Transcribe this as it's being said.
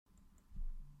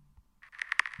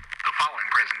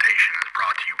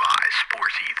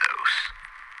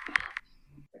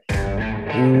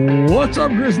What's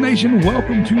up, Grizz Nation?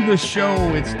 Welcome to the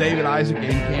show. It's David, Isaac,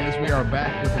 and Candace. We are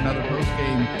back with another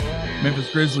post-game. Memphis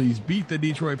Grizzlies beat the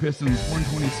Detroit Pistons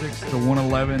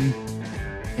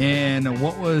 126-111 in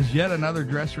what was yet another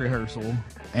dress rehearsal.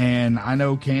 And I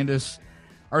know Candace,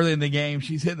 early in the game,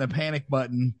 she's hitting the panic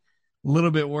button, a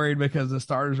little bit worried because the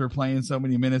starters are playing so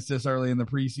many minutes this early in the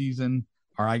preseason,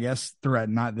 or I guess throughout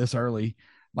not this early,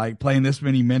 like playing this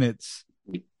many minutes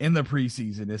in the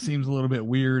preseason. It seems a little bit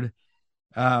weird.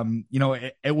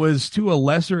 It was to a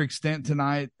lesser extent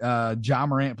tonight. Ja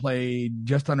Morant played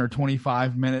just under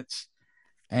 25 minutes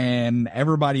and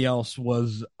everybody else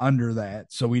was under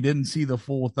that. So we didn't see the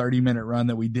full 30-minute run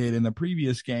that we did in the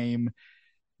previous game,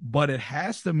 but it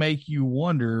has to make you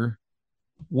wonder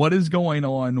what is going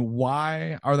on.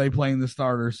 Why are they playing the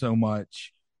starters so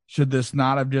much? Should this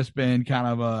not have just been kind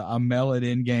of a mail it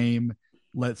in game?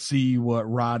 Let's see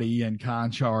what Roddy and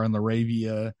Conchar and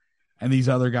LaRavia and these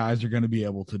other guys are going to be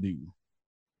able to do.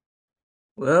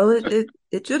 Well,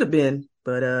 it should have been,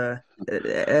 but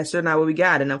that's sure not what we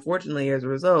got. And unfortunately, as a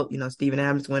result, Steven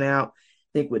Adams went out.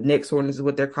 I think with neck soreness is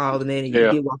what they're calling it. He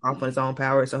did walk off on his own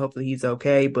power, so hopefully he's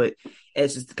okay. But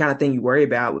it's just the kind of thing you worry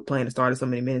about with playing the starter so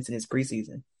many minutes in his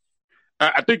preseason.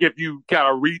 I think if you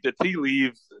kind of read the tea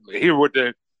leaves, hear what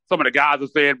some of the guys are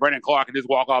saying, Brandon Clark in his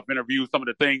walk-off interview, some of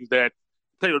the things that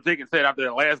Taylor Jenkins said after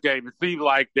the last game, it seems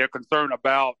like they're concerned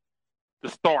about the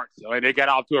starts. I mean, they got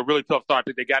out to a really tough start.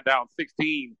 They got down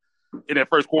 16 in that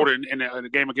first quarter in the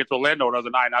game against Orlando the other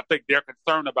night. And I think they're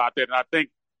concerned about that. And I think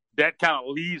that kind of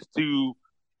leads to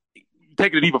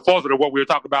taking it even further to what we were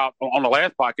talking about on the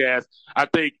last podcast. I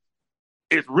think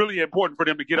it's really important for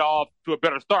them to get off to a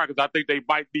better start because I think they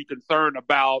might be concerned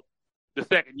about the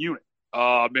second unit.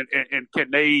 And can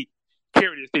they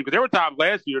carry this team? Because there were times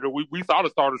last year that we saw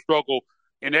the starters struggle,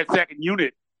 and that second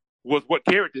unit was what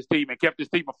carried this team and kept this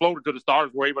team afloat until the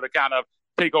starters were able to kind of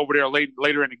take over there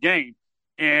later in the game.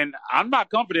 And I'm not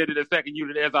confident in the second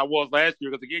unit as I was last year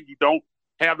because, again, you don't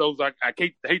have those – I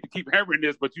hate to keep hammering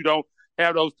this, but you don't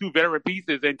have those two veteran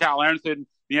pieces and Kyle Anderson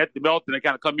and Anthony Melton that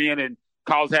kind of come in and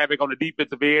cause havoc on the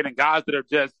defensive end and guys that have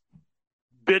just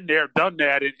been there, done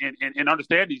that, and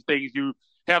understand these things. You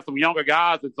have some younger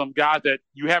guys and some guys that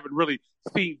you haven't really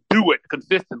seen do it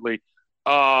consistently.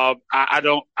 I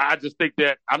just think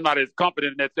that I'm not as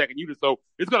confident in that second unit. So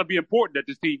it's going to be important that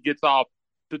this team gets off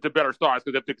to better starts.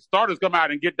 Because if the starters come out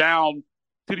and get down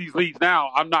to these leads now,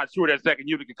 I'm not sure that second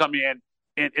unit can come in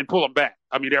and pull them back.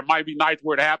 I mean, there might be nights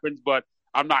where it happens, but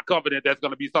I'm not confident that's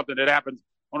going to be something that happens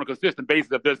on a consistent basis.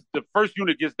 If the first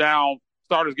unit gets down,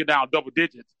 starters get down double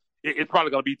digits, it's probably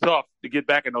going to be tough to get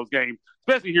back in those games,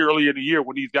 especially here early in the year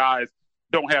when these guys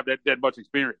don't have that much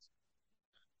experience.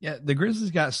 Yeah, the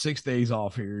Grizzlies got 6 days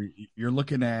off here. You're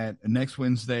looking at next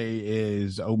Wednesday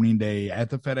is opening day at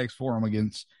the FedEx Forum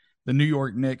against the New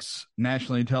York Knicks,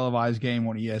 nationally televised game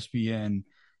on ESPN.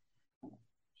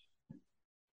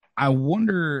 I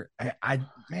wonder, I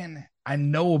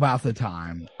know about the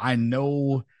time. I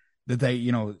know that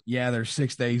they, there's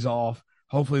 6 days off.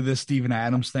 Hopefully this Steven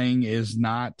Adams thing is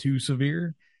not too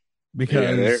severe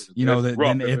because,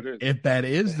 if that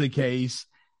is the case,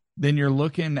 then you're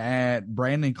looking at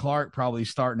Brandon Clark probably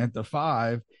starting at the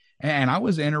 5. And I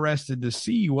was interested to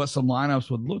see what some lineups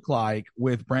would look like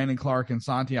with Brandon Clark and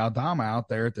Santi Aldama out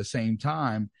there at the same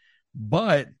time.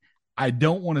 But I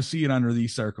don't want to see it under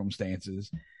these circumstances.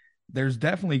 There's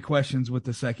definitely questions with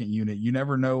the second unit. You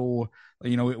never know.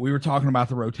 We were talking about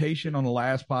the rotation on the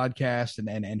last podcast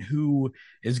and who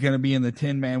is going to be in the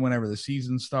 10-man whenever the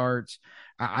season starts.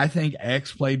 I think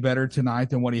X played better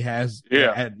tonight than what he has in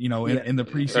the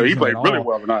preseason. He played really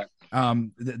well tonight.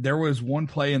 There was one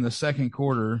play in the second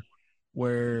quarter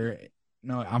where –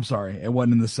 no, I'm sorry. It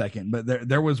wasn't in the second. But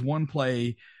there was one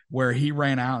play where he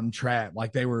ran out and trapped.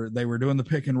 Like they were doing the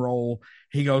pick and roll.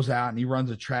 He goes out and he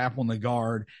runs a trap on the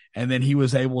guard, and then he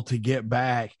was able to get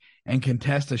back and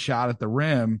contest a shot at the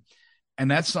rim. And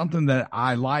that's something that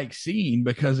I like seeing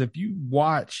because if you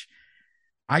watch –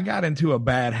 I got into a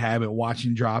bad habit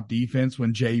watching drop defense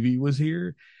when JV was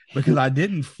here because I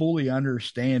didn't fully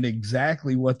understand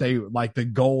exactly what the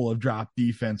goal of drop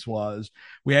defense was.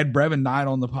 We had Brevin Knight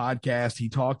on the podcast. He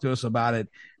talked to us about it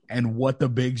and what the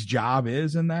big's job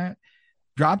is in that.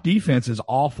 Drop defense is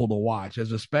awful to watch.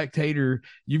 As a spectator,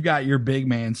 you've got your big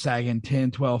man sagging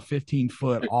 10, 12, 15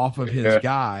 foot off of his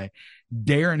guy,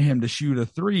 daring him to shoot a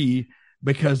 3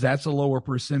 because that's a lower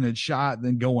percentage shot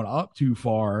than going up too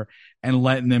far and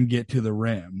letting them get to the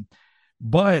rim.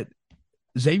 But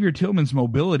Xavier Tillman's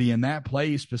mobility in that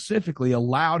play specifically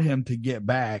allowed him to get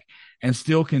back and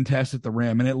still contest at the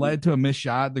rim. And it led to a missed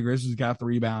shot. The Grizzlies got the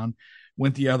rebound,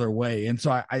 went the other way. And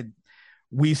so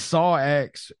we saw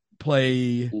X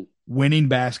play winning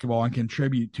basketball and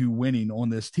contribute to winning on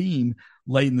this team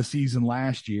late in the season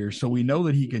last year. So we know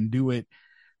that he can do it,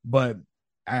 but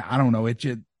I don't know.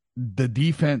 The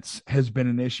defense has been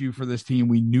an issue for this team.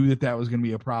 We knew that was going to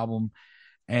be a problem.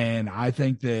 And I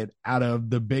think that out of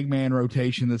the big man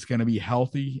rotation that's going to be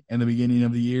healthy in the beginning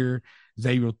of the year,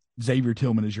 Xavier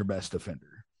Tillman is your best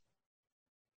defender.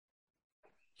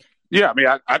 Yeah, I mean,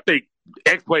 I think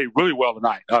X played really well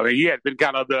tonight. I mean, he had been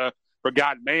kind of the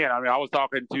forgotten man. I mean, I was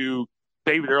talking to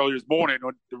David earlier this morning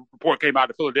when the report came out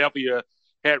that Philadelphia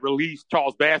had released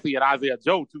Charles Bassey and Isaiah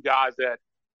Joe, two guys that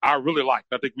I really liked.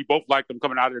 I think we both liked them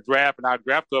coming out of the draft and our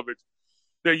draft coverage.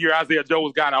 That year, Isaiah Joe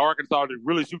was a guy in Arkansas that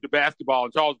really shoot the basketball,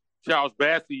 and Charles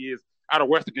Bassey is out of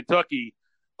Western Kentucky,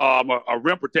 a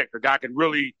rim protector. Guy can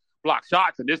really block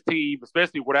shots, and this team,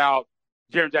 especially without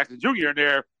Jaren Jackson Jr. in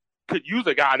there, could use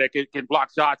a guy that can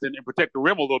block shots and protect the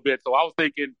rim a little bit. So I was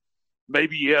thinking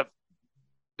maybe if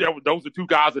those are two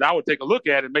guys that I would take a look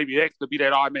at, and maybe X could be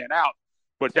that odd man out.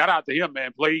 But shout out to him,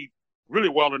 man. Played really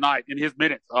well tonight in his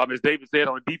minutes. As David said,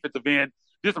 on the defensive end,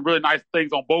 did some really nice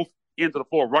things on both ends of the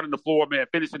floor, running the floor, man,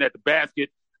 finishing at the basket.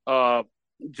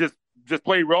 Just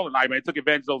played well tonight, man. Took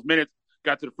advantage of those minutes,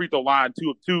 got to the free throw line 2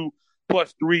 of 2,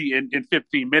 plus 3 in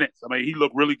 15 minutes. I mean, he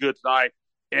looked really good tonight.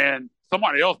 And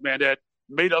somebody else, man, that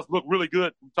made us look really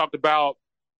good. We talked about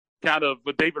kind of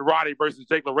David Roddy versus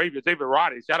Jake LaRavia. David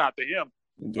Roddy, shout out to him.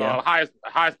 Yeah.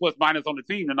 Highest plus minus on the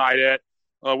team tonight at,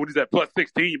 what is that, plus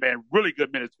 16, man. Really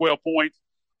good minutes, 12 points,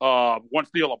 1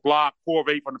 steal, a block, 4 of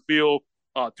 8 from the field,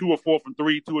 2 of 4 from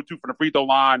 3, 2 of 2 from the free throw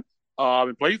line.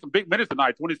 And played some big minutes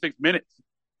tonight, 26 minutes.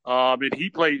 And he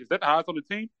played, is that the highest on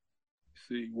the team? Let's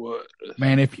see what.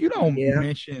 Man, if you don't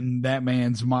mention that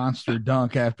man's monster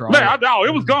dunk after all. Man, no,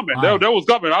 it was coming. That was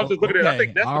coming. I was just looking at it. I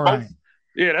think that's the most.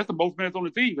 Yeah, that's the most minutes on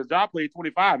the team because John played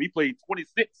 25. He played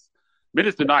 26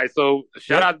 minutes tonight. So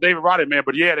shout out to David Roddy, man.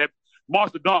 But yeah, that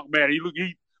monster dunk, man. He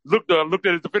looked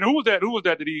at his defender. Who was that? That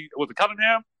was it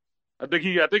Cunningham? I think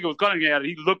it was Cunningham.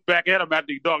 He looked back at him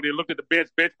after he dunked. He looked at the bench.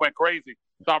 Bench went crazy.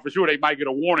 Thought for sure they might get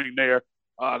a warning there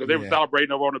because they were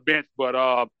celebrating over on the bench.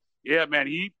 But yeah, man,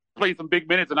 he played some big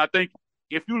minutes. And I think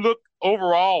if you look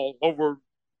overall over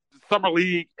the summer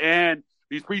league and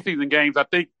these preseason games, I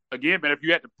think again, man, if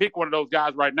you had to pick one of those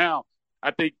guys right now,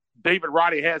 I think David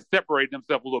Roddy has separated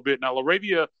himself a little bit. Now,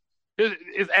 LaRavia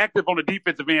is active on the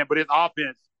defensive end, but his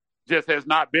offense just has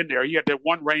not been there. He had that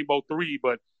one rainbow 3,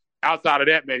 but outside of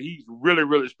that, man, he's really,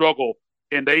 really struggled.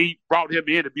 And they brought him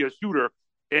in to be a shooter.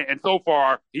 And so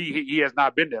far, he has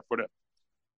not been there for them.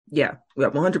 Yeah,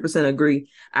 100% agree.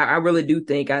 I really do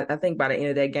think, I think by the end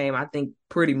of that game, I think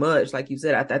pretty much, like you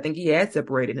said, I think he had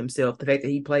separated himself. The fact that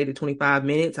he played the 25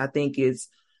 minutes, I think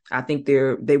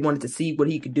they wanted to see what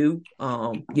he could do,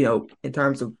 in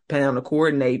terms of playing on the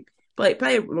court. And they played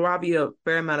LaRavia a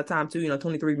fair amount of time too,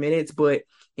 23 minutes. But,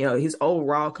 his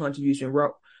overall contribution,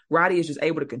 Roddy is just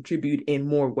able to contribute in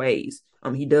more ways.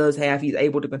 He's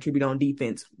able to contribute on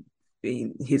defense.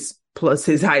 His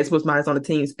highest plus minus on the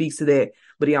team speaks to that,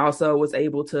 but he also was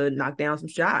able to knock down some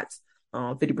shots,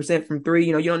 50% from 3.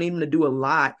 You don't need him to do a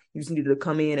lot. You just need to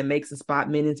come in and make some spot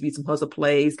minutes, be some hustle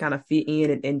plays, kind of fit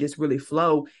in and just really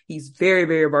flow. He's very,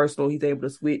 very versatile. He's able to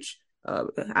switch, I'm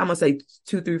going to say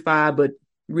 2 through 5, but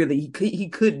really he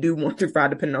could do 1 through 5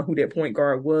 depending on who that point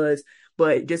guard was.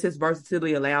 But just his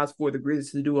versatility allows for the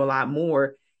Grizzlies to do a lot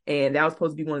more. And that was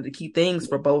supposed to be one of the key things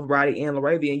for both Roddy and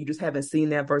LaRavia. And you just haven't seen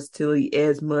that versatility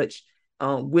as much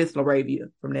with LaRavia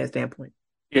from that standpoint.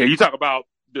 Yeah, you talk about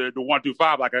the 1 through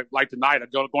 5, like tonight,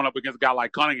 going up against a guy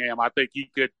like Cunningham. I think he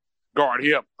could guard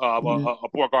him, a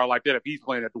point guard like that if he's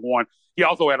playing at the 1. He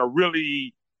also had a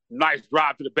really nice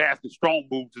drive to the basket, strong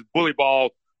moves, his bully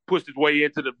ball, bullied his way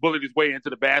into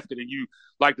the basket. And you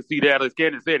like to see that. As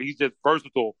Cannon said, he's just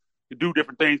versatile. Can do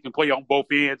different things, can play on both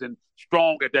ends, and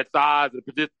strong at that size, and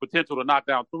the potential to knock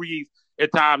down threes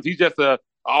at times. He's just a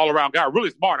all-around guy, really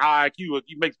smart, high IQ.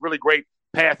 He makes really great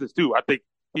passes, too. I think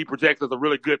he projects as a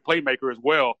really good playmaker as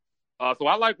well. So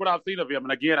I like what I've seen of him.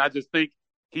 And, again, I just think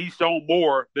he's shown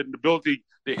more than the ability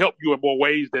to help you in more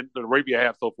ways than LaRavia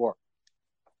have so far.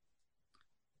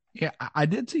 Yeah, I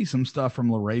did see some stuff from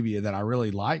LaRavia that I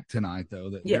really liked tonight,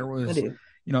 though. There was –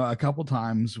 a couple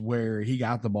times where he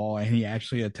got the ball and he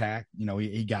actually attacked,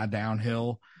 he got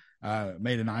downhill,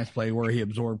 made a nice play where he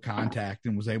absorbed contact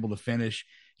and was able to finish.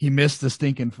 He missed the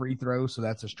stinking free throw, so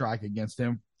that's a strike against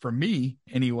him for me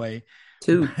anyway.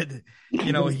 2. But,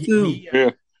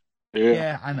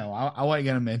 yeah, I know. I wasn't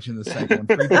going to mention the second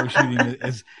one. Free throw shooting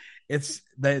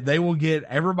they will get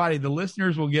everybody, the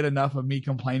listeners will get enough of me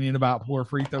complaining about poor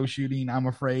free throw shooting, I'm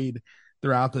afraid,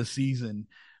 throughout the season.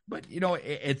 But,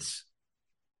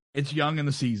 it's young in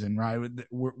the season, right?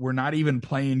 We're not even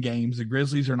playing games. The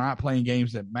Grizzlies are not playing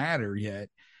games that matter yet.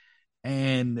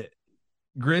 And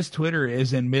Grizz Twitter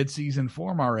is in midseason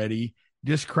form already,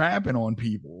 just crapping on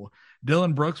people.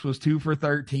 Dillon Brooks was 2 for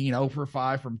 13, 0 for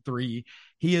 5 from 3.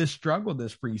 He has struggled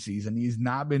this preseason. He's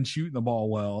not been shooting the ball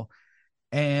well.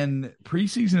 And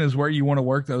preseason is where you want to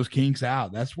work those kinks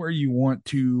out. That's where you want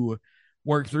to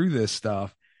work through this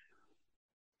stuff.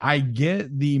 I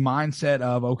get the mindset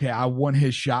of, okay, I want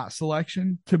his shot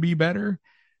selection to be better,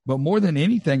 but more than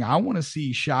anything, I want to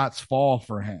see shots fall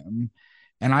for him.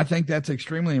 And I think that's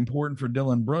extremely important for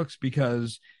Dillon Brooks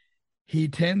because he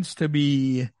tends to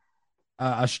be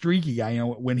a streaky guy. You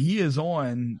know, when he is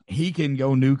on, he can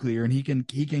go nuclear and he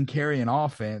can carry an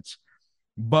offense.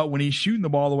 But when he's shooting the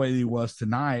ball the way that he was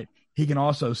tonight, he can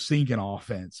also sink an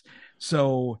offense.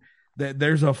 So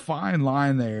there's a fine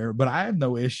line there, but I have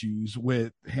no issues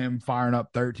with him firing up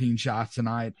 13 shots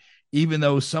tonight, even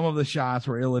though some of the shots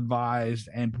were ill-advised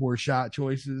and poor shot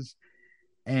choices.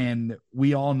 And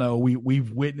we all know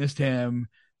we've witnessed him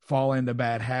fall into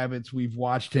bad habits. We've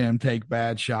watched him take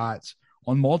bad shots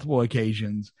on multiple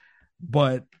occasions,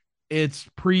 but it's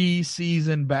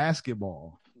preseason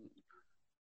basketball.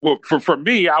 Well, for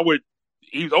me,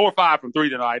 he was 0-5 from 3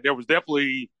 tonight. There was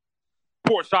definitely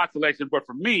poor shot selection, but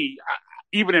for me,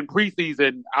 even in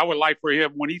preseason, I would like for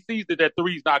him, when he sees that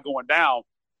three's not going down,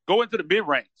 go into the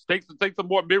mid-range. Take some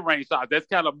more mid-range shots. That's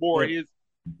kind of more his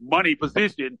money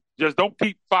position. Just don't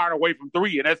keep firing away from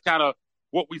 3, and that's kind of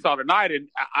what we saw tonight. And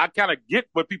I kind of get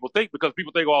what people think because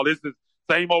people think, oh, this is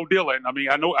same old Dillon. I mean,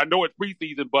 I know it's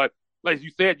preseason, but like you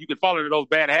said, you can fall into those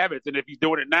bad habits, and if he's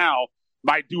doing it now,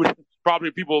 might do it.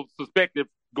 Probably people suspect if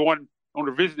going on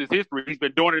revisionist history, he's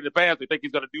been doing it in the past. They think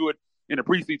he's going to do it in the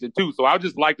preseason too. So I would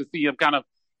just like to see him kind of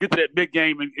get to that mid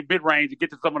game and mid range and get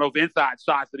to some of those inside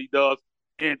shots that he does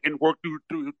and work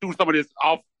through some of this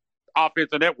offense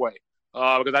in that way.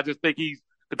 Because I just think he's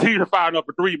continuing to fire up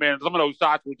for 3, man. Some of those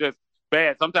shots were just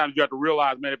bad. Sometimes you have to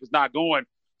realize, man, if it's not going,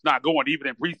 it's not going. Even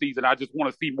in preseason, I just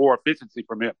want to see more efficiency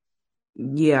from him.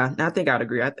 Yeah, I think I'd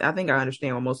agree. I think I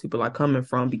understand where most people are coming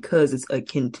from because it's a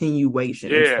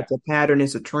continuation. It's a pattern,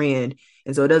 it's a trend.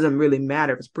 And so it doesn't really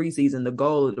matter if it's preseason. The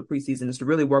goal of the preseason is to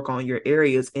really work on your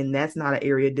areas. And that's not an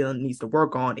area Dillon needs to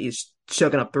work on is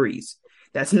chucking up threes.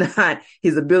 That's not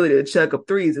his ability to chuck up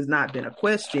threes has not been a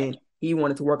question. He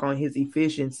wanted to work on his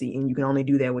efficiency, and you can only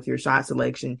do that with your shot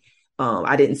selection.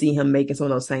 I didn't see him making some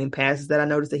of those same passes that I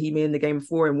noticed that he made in the game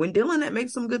before. And when Dillon that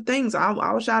makes some good things,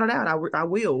 I'll shout it out. I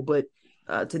will. But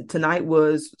tonight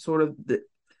was sort of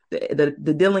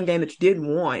the Dillon game that you didn't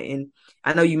want. And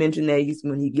I know you mentioned that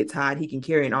when he gets hot, he can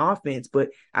carry an offense. But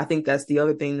I think that's the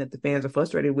other thing that the fans are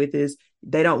frustrated with is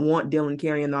they don't want Dillon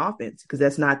carrying the offense because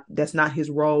that's not his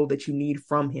role that you need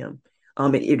from him.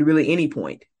 At really any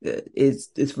point is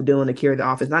for Dillon to carry the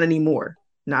offense. Not anymore.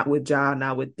 Not with Ja,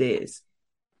 not with Dez.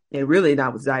 And really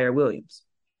not with Zaire Williams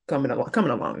coming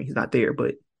along. He's not there,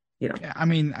 but you know. Yeah, I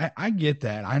mean, I get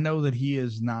that. I know that he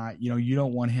is not, you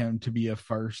don't want him to be a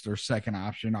first or second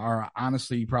option or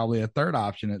honestly probably a third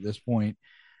option at this point.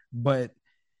 But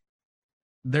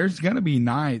there's going to be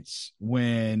nights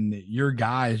when your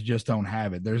guys just don't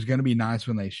have it. There's going to be nights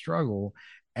when they struggle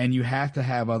and you have to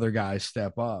have other guys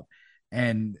step up.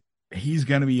 And he's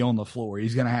going to be on the floor.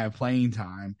 He's going to have playing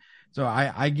time. So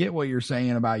I get what you're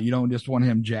saying about you don't just want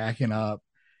him jacking up,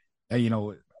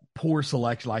 poor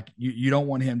selection. Like you don't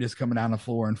want him just coming down the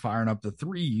floor and firing up the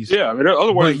threes. Yeah, I mean,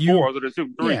 otherwise four other than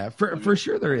shooting 3. Yeah, for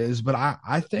sure there is. But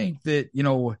I think that,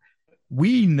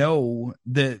 we know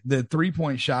that the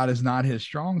 3-point shot is not his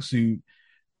strong suit.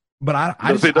 But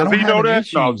I don't know that?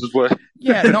 No,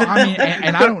 yeah, no, I mean,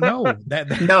 and I don't know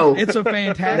that. No, it's a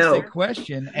fantastic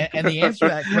question, and the answer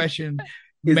to that question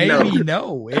maybe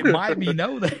no. It might be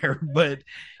no there, but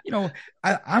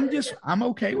I'm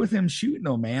okay with him shooting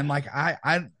though, man. Like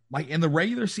I like in the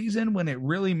regular season when it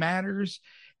really matters.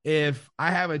 If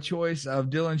I have a choice of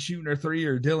Dillon shooting a 3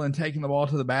 or Dillon taking the ball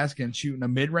to the basket and shooting a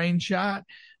mid-range shot,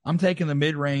 I'm taking the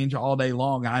mid-range all day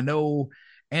long. I know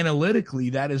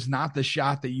analytically that is not the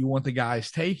shot that you want the guys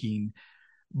taking,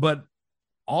 but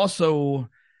also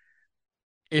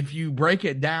if you break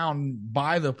it down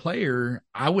by the player,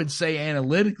 I would say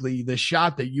analytically the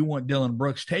shot that you want Dillon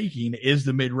Brooks taking is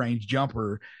the mid-range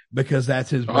jumper because that's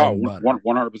his bread and butter.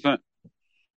 100%.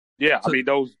 Yeah, so, I mean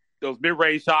those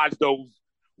mid-range shots, those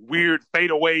weird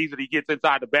fadeaways that he gets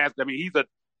inside the basket. I mean, he's a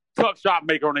tough shot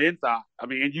maker on the inside. I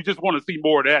mean, and you just want to see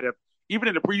more of that. Even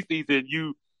in the preseason,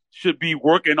 you should be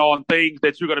working on things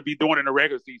that you're going to be doing in the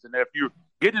regular season. If you're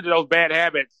getting into those bad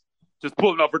habits, just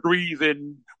pulling up for threes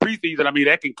in preseason, I mean,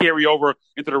 that can carry over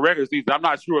into the regular season. I'm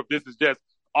not sure if this is just,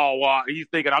 he's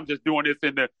thinking I'm just doing this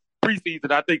in the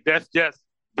preseason. I think that's just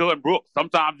Dylan Brooks.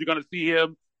 Sometimes you're going to see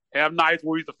him have nights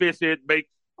where he's efficient, make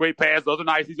great passes. Other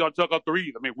nights he's going to chuck up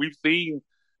threes. I mean, we've seen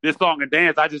this song and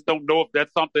dance. I just don't know if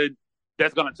that's something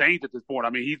that's going to change at this point. I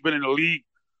mean, he's been in the league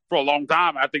for a long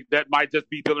time. I think that might just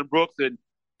be Dylan Brooks. And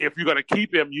if you're going to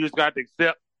keep him, you just got to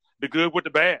accept the good with the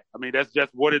bad. I mean, that's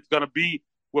just what it's going to be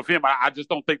with him. I just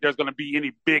don't think there's going to be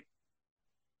any big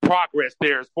progress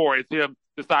there as far as him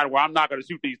deciding, well, I'm not going to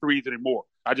shoot these threes anymore.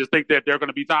 I just think that there are going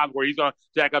to be times where he's going to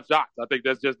jack up shots. I think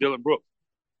that's just Dylan Brooks.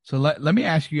 So let me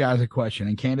ask you guys a question.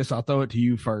 And Candace, I'll throw it to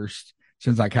you first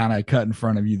since I kind of cut in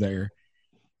front of you there.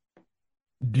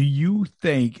 Do you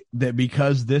think that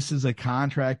because this is a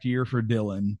contract year for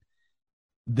Dylan,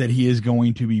 that he is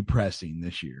going to be pressing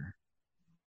this year?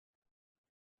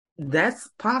 That's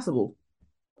possible.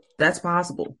 That's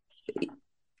possible.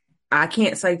 I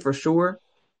can't say for sure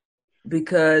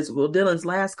because, well, Dylan's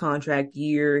last contract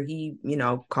year, he,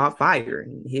 caught fire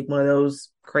and hit one of those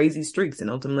crazy streaks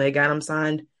and ultimately got him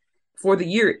signed before the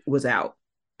year was out.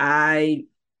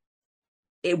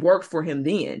 It worked for him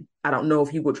then. I don't know if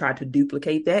he will try to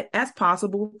duplicate that. That's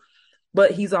possible.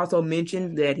 But he's also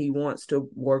mentioned that he wants to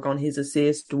work on his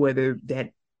assist. Whether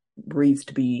that breeds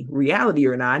to be reality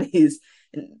or not is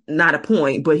not a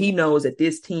point. But he knows that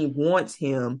this team wants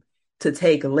him to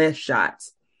take less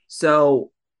shots.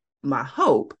 So my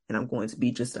hope, and I'm going to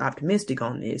be just optimistic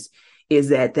on this, is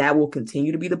that will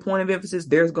continue to be the point of emphasis.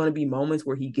 There's going to be moments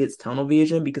where he gets tunnel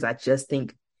vision because I just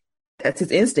think that's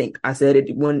his instinct. I said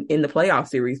it when in the playoff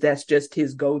series. That's just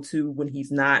his go-to when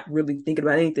he's not really thinking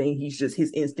about anything. His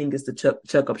instinct is to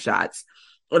chuck up shots,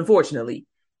 unfortunately.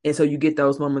 And so you get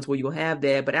those moments where you'll have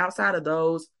that. But outside of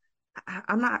those,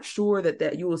 I'm not sure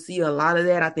that you will see a lot of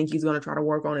that. I think he's going to try to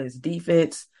work on his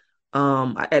defense.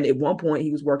 And at one point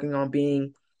he was working on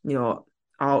being,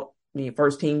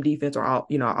 first team defense or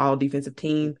all defensive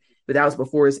team, but that was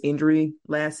before his injury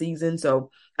last season. So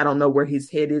I don't know where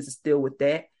his head is still with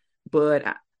that.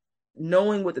 But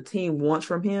knowing what the team wants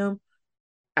from him,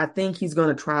 I think he's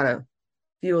going to try to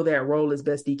fill that role as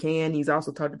best he can. He's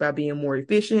also talked about being more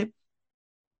efficient.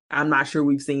 I'm not sure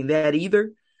we've seen that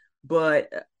either, but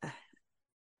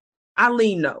I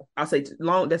lean no. I'll say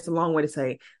that's a long way to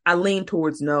say I lean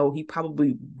towards no. He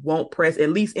probably won't press,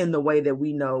 at least in the way that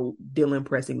we know Dylan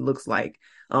pressing looks like.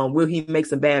 Will he make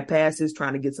some bad passes,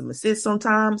 trying to get some assists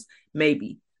sometimes?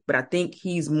 Maybe. But I think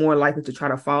he's more likely to try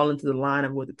to fall into the line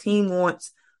of what the team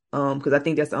wants, because I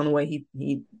think that's the only way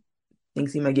he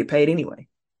thinks he might get paid anyway.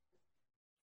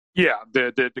 Yeah,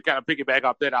 to kind of piggyback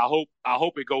off that, I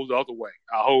hope it goes the other way.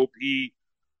 I hope he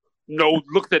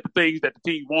looks at the things that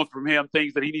the team wants from him,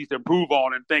 things that he needs to improve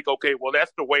on, and think, okay, well,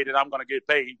 that's the way that I'm going to get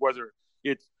paid. Whether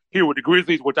it's here with the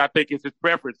Grizzlies, which I think is his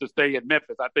preference to stay in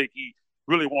Memphis, I think he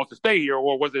really wants to stay here,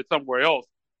 or was it somewhere else?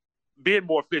 Being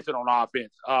more efficient on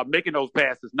offense, making those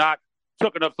passes, not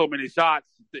chucking up so many shots,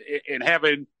 and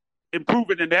having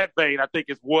improving in that vein, I think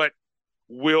is what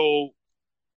will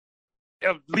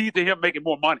lead to him making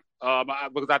more money.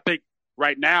 Because I think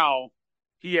right now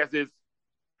he has this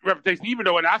reputation, even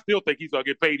though, and I still think he's going to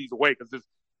get paid either way, because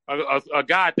a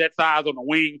guy at that size on the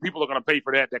wing, people are going to pay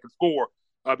for that can score,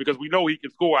 because we know he can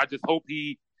score. I just hope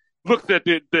he looks at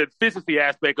the efficiency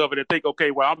aspect of it and think, okay,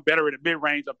 well, I'm better in the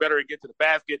mid-range. I'm better at getting to the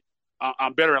basket.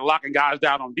 I'm better at locking guys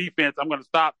down on defense. I'm going to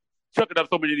stop chucking up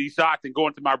so many of these shots and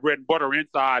going to my bread and butter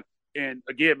inside. And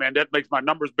again, man, that makes my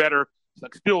numbers better. It's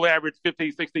like still average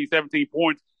 15, 16, 17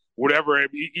 points, whatever,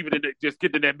 even just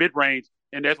getting in that mid-range,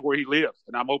 and that's where he lives.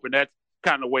 And I'm hoping that's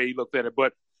kind of the way he looks at it.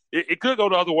 But it could go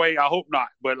the other way. I hope not.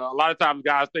 But a lot of times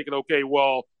guys thinking, okay,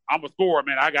 well, I'm a scorer,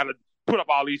 man. I got to put up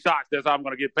all these shots. That's how I'm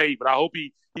going to get paid. But I hope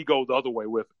he goes the other way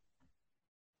with it.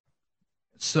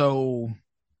 So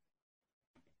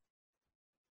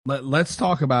let's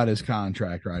talk about his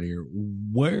contract right here.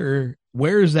 Where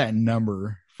is that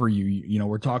number for you? You know,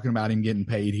 we're talking about him getting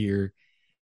paid here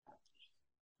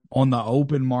on the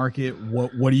open market.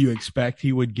 What do you expect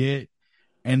he would get?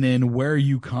 And then where are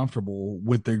you comfortable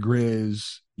with the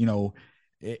Grizz? You know,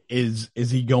 is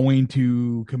he going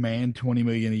to command $20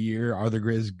 million a year? Are the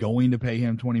Grizz going to pay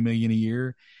him $20 million a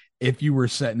year? If you were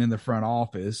sitting in the front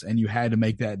office and you had to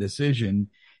make that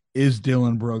decision, is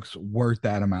Dylan Brooks worth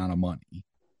that amount of money?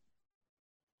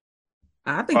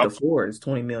 I think the floor is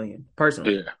 $20 million,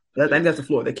 personally. Yeah. I think that's the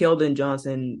floor. The Keldon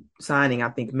Johnson signing, I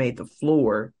think, made the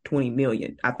floor $20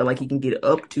 million. I feel like he can get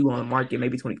up to on the market,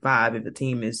 maybe 25 if the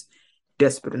team is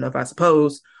desperate enough, I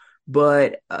suppose.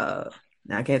 But now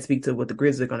I can't speak to what the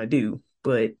Grizzlies are going to do,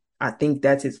 but I think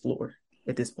that's his floor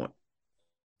at this point.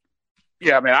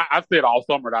 Yeah, I mean, I said all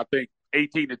summer that I think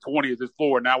 18 to 20 is his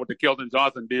floor. Now with the Keldon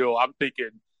Johnson deal, I'm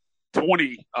thinking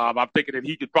 20. I'm thinking that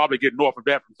he could probably get north of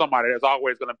that from somebody. There's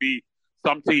always going to be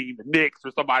some team, the Knicks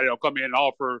or somebody that'll come in and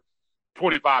offer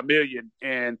 25 million.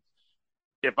 And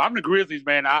if I'm the Grizzlies,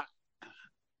 man,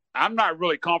 I'm not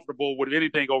really comfortable with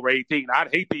anything over 18.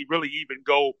 I'd hate to really even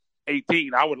go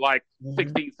 18. I would like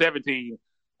 16, 17.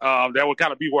 That would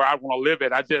kind of be where I want to live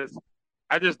at.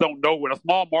 I just don't know. In a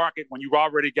small market, when you've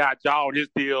already got Ja on his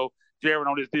deal, Jaren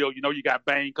on his deal, you got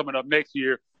Bane coming up next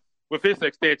year with his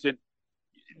extension.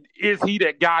 Is he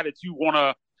that guy that you want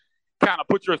to kind of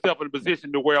put yourself in a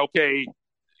position to where, okay,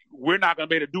 we're not going to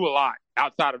be able to do a lot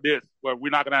outside of this, where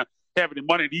we're not going to have any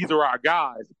money. These are our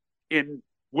guys. And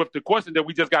with the question that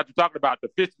we just got to talking about, the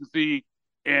efficiency,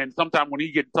 and sometimes when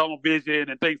he gets tunnel vision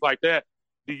and things like that,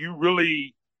 do you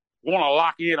really want to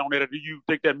lock in on it, or do you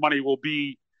think that money will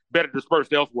be better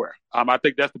dispersed elsewhere? I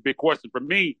think that's the big question. For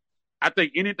me, I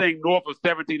think anything north of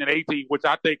 17 and 18, which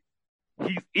I think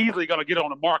he's easily going to get on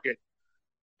the market,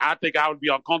 I think I would be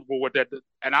uncomfortable with that.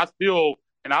 And I've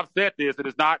said this, and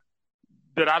it's not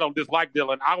that I don't dislike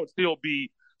Dillon. I would still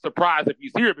be surprised if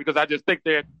he's here, because I just think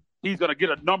that he's going to get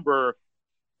a number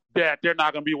that they're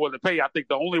not going to be willing to pay. I think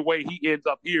the only way he ends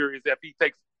up here is if he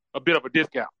takes a bit of a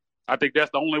discount. I think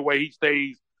that's the only way he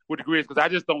stays with the Grizz, because I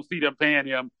just don't see them paying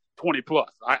him 20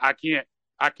 plus. I can't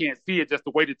see it, just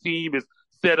the way the team is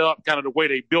set up, kind of the way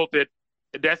they built it.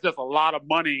 That's just a lot of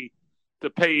money to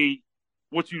pay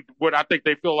what I think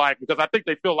they feel like, because I think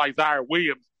they feel like Ziaire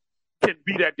Williams can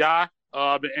be that guy.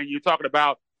 And you're talking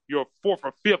about your fourth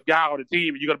or fifth guy on the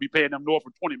team, and you're going to be paying them north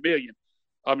of $20 million.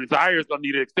 Zaire's going to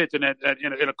need an extension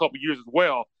in a couple of years as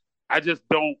well. I just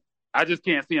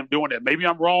can't see him doing that. Maybe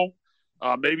I'm wrong.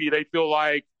 Maybe they feel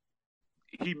like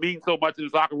he means so much in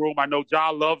his locker room. I know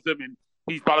Ja loves him, and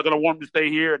he's probably going to want him to stay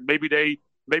here, and maybe they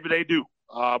do.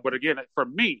 But again, for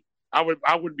me, I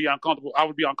wouldn't be uncomfortable. I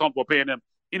would be uncomfortable paying them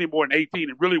any more than 18,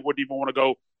 and really wouldn't even want to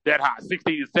go that high.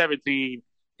 16 and 17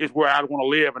 is where I'd want to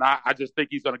live, and I just think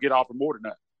he's going to get offered more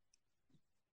than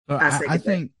that. I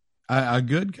think a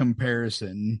good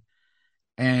comparison,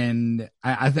 and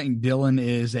I think Dillon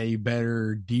is a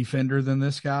better defender than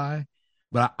this guy,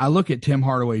 but I look at Tim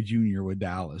Hardaway Jr. with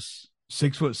Dallas,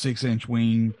 6'6"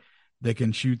 wing that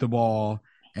can shoot the ball,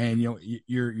 and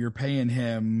you're paying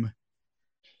him.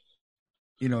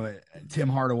 Tim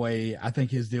Hardaway, I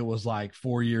think his deal was like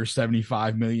 4 years,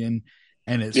 $75 million.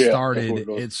 And it started,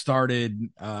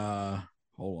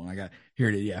 hold on, here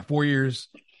it is. Yeah. 4 years,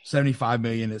 $75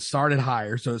 million. It started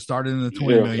higher. So it started in the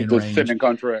 $20 million range.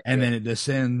 Contract, and then it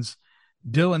descends.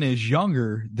 Dillon is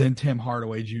younger than Tim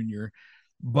Hardaway Jr.,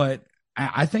 but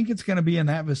I think it's going to be in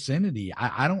that vicinity.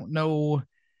 I don't know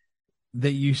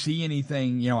that you see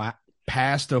anything,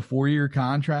 past a 4-year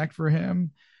contract for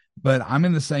him. But I'm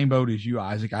in the same boat as you,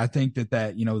 Isaac. I think that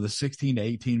the 16 to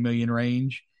 18 million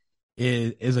range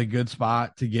is a good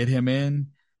spot to get him in.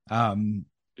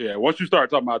 Once you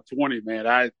start talking about 20,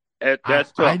 man,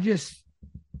 that's tough.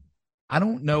 I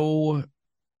don't know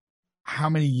how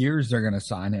many years they're going to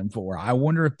sign him for. I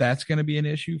wonder if that's going to be an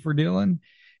issue for Dillon,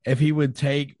 if he would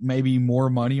take maybe more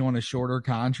money on a shorter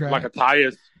contract. Like a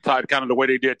Tyus, kind of the way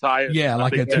they did Tyus. Yeah,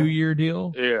 like a 2-year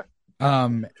deal. Yeah.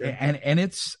 And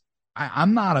it's,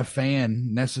 I'm not a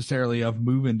fan necessarily of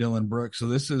moving Dillon Brooks. So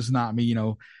this is not me,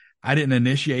 I didn't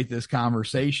initiate this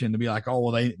conversation to be like, oh,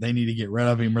 well, they need to get rid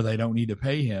of him or they don't need to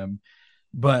pay him.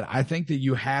 But I think that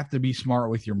you have to be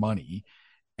smart with your money.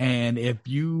 And if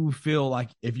you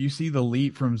see the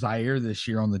leap from Ziaire this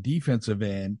year on the defensive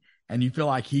end, and you feel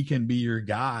like he can be your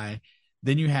guy,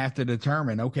 then you have to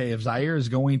determine, okay, if Ziaire is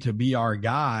going to be our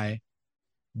guy,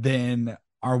 then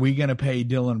are we going to pay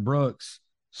Dillon Brooks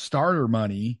starter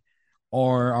money?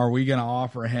 Or are we going to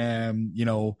offer him,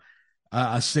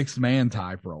 a sixth man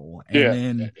type role? And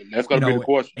then that's going to be the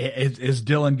question. Is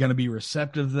Dillon going to be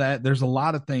receptive to that? There's a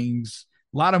lot of things,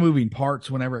 a lot of moving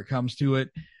parts whenever it comes to it.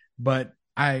 But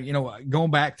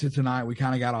going back to tonight, we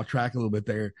kind of got off track a little bit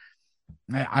there.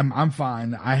 I'm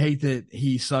fine. I hate that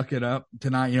he sucked it up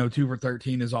tonight. 2 for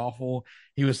 13 is awful.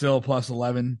 He was still a plus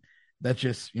 11. That's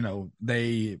just,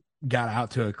 they got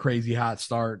out to a crazy hot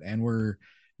start and we're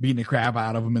beating the crap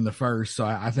out of him in the first. So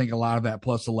I think a lot of that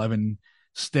plus 11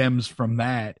 stems from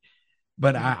that.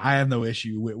 But I have no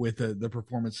issue with the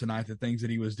performance tonight, the things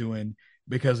that he was doing,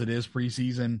 because it is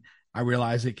preseason. I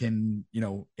realize it can,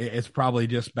 it's probably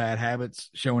just bad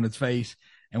habits showing its face,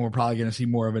 and we're probably going to see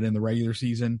more of it in the regular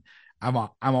season. I'm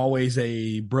always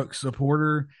a Brooks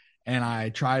supporter, and I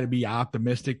try to be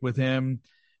optimistic with him,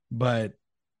 but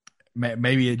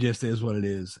maybe it just is what it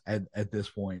is at this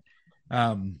point.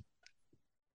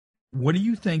 What do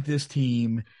you think this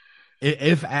team,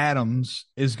 if Adams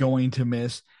is going to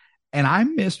miss, And I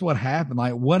missed what happened.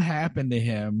 Like, what happened to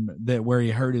him that where he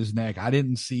hurt his neck? I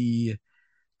didn't see.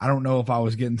 I don't know if I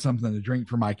was getting something to drink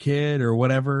for my kid or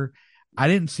whatever. I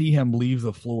didn't see him leave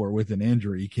the floor with an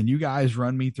injury. Can you guys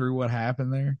run me through what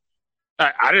happened there?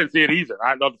 I didn't see it either.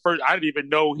 I didn't even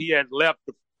know he had left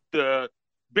the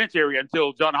bench area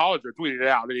until John Hollinger tweeted it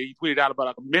out. He tweeted out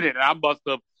about a minute, and I must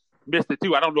have missed it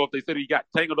too. I don't know if they said he got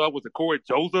tangled up with the Corey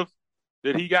Joseph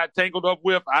that he got tangled up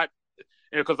with.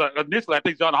 Because initially I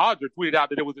think John Hollinger tweeted out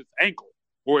that it was his ankle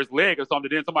or his leg or something.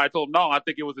 Then somebody told him no, I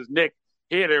think it was his neck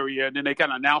head area, and then they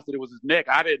kind of announced that it was his neck.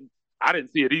 I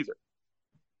didn't see it either.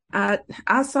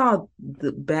 I saw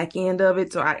the back end of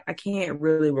it, so I can't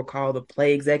really recall the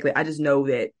play exactly. I just know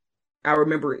that I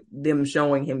remember them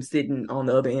showing him sitting on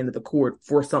the other end of the court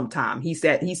for some time. He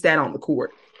sat on the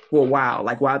court for a while,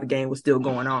 like while the game was still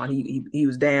going on. He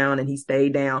was down and he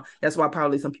stayed down. That's why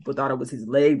probably some people thought it was his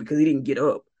leg because he didn't get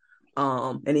up.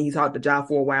 And then he talked to Ja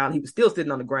for a while. And he was still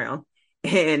sitting on the ground,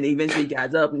 and eventually he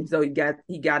got up, and so he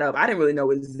got up. I didn't really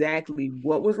know exactly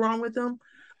what was wrong with him.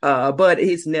 But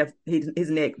his neck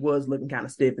was looking kind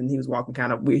of stiff, and he was walking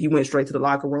kind of weird. He went straight to the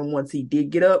locker room once he did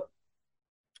get up.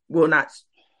 Well, I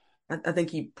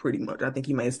think he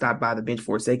may have stopped by the bench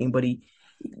for a second, but he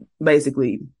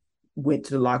basically went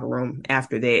to the locker room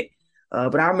after that.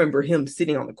 But I remember him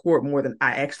sitting on the court more than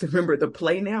I actually remember the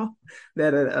play now.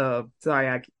 Sorry,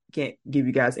 I can't give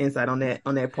you guys insight on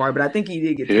that part, but I think he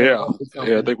did get. Yeah.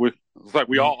 I think it's like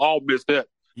we all missed that.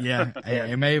 Yeah,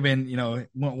 it may have been,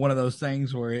 one of those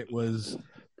things where it was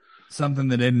something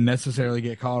that didn't necessarily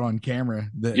get caught on camera.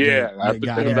 I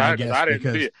didn't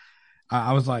see it.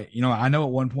 I was like, I know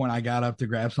at one point I got up to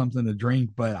grab something to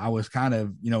drink, but I was kind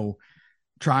of,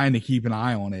 trying to keep an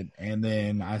eye on it. And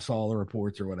then I saw the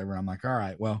reports or whatever. I'm like, all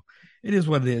right, well, it is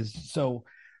what it is. So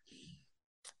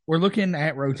we're looking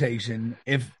at rotation.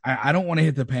 If I don't want to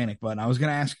hit the panic button, I was going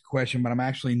to ask a question, but I'm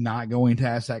actually not going to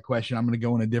ask that question. I'm going to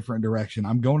go in a different direction.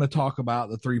 I'm going to talk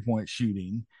about the 3-point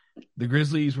shooting. The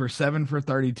Grizzlies were 7 for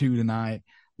 32 tonight.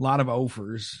 A lot of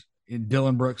offers.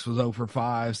 Dylan Brooks was 0 for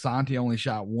 5. Santi only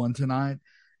shot 1 tonight.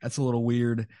 That's a little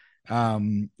weird.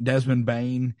 Desmond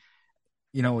Bane,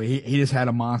 he just had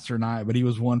a monster night, but he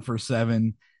was 1 for 7.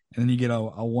 And then you get a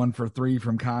 1 for 3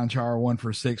 from Conchar, 1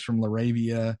 for 6 from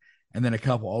LaRavia, and then a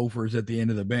couple offers at the end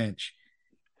of the bench.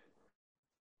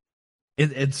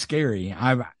 It's scary.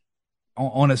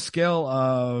 On a scale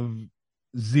of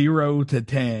 0 to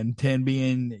 10, 10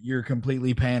 being you're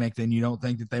completely panicked and you don't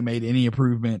think that they made any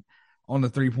improvement on the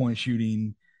 3-point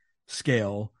shooting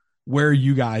scale, where are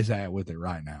you guys at with it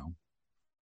right now?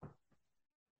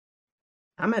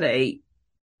 I'm at an 8.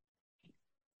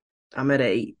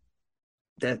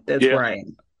 That's where I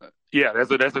am. Yeah, that's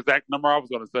the exact number I was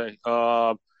going to say.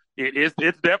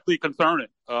 It's definitely concerning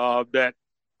that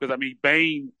because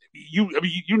Bane,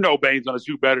 Bane's going to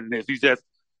shoot better than this. He's just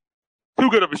too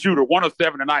good of a shooter. 1 of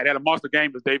 7 tonight. Had a monster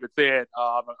game, as David said,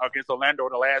 against Orlando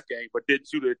in the last game, but didn't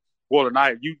shoot it well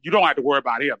tonight. You don't have to worry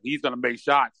about him. He's going to make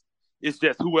shots. It's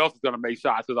just who else is going to make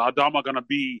shots? Is Aldama going to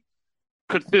be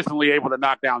consistently able to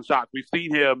knock down shots? We've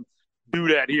seen him do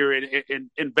that here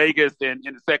in Vegas and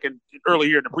in the second early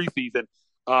here in the preseason.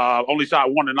 Only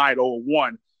shot 1 tonight,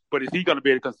 0-1. But is he going to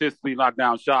be able to consistently knock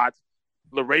down shots?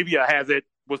 LaRavia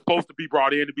was supposed to be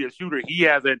brought in to be a shooter. He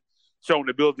hasn't shown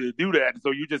the ability to do that.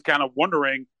 So you're just kind of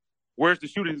wondering where's the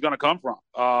shooting going to come from.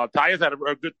 Tyus had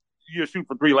a good year shooting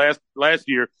from 3 last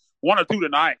year, 1 or 2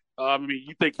 tonight.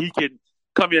 You think he can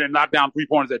come in and knock down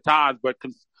 3-pointers at times, but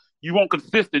you want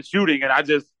consistent shooting. And I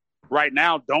just right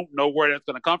now don't know where that's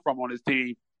going to come from on his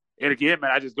team. And again,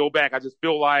 man, I just go back. I just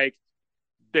feel like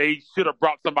they should have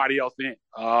brought somebody else in.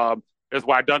 That's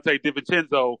why Dante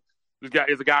DiVincenzo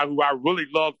is a guy who I really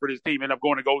love for this team. Ended up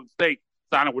going to Golden State,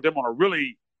 signing with them on a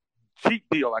really cheap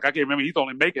deal. Like I can't remember, he's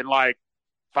only making like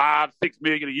 $5-6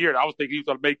 million a year. I was thinking he was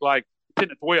going to make like 10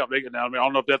 to 12 million. I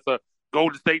don't know if that's a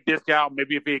Golden State discount.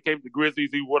 Maybe if he came to the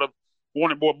Grizzlies, he would have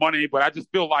wanted more money. But I just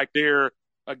feel like they're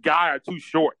a guy or two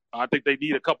short. I think they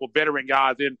need a couple of veteran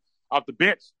guys in off the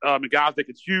bench, and guys that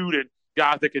can shoot and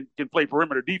guys that can play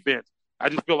perimeter defense. I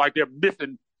just feel like they're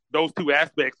missing those two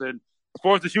aspects. And as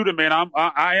far as the shooting, man,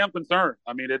 I am concerned.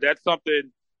 That's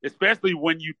something, especially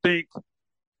when you think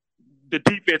the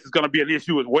defense is going to be an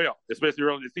issue as well, especially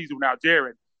early in the season without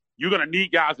Jaren. You're going to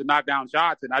need guys to knock down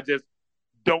shots, and I just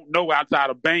don't know outside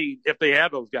of Bane if they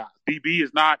have those guys. DB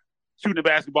is not shooting the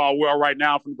basketball well right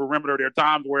now from the perimeter. There are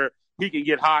times where he can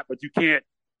get hot, but you can't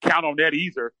count on that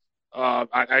either.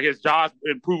 I guess Josh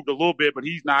improved a little bit, but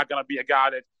he's not going to be a guy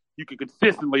that you can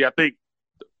consistently, I think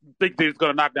that he's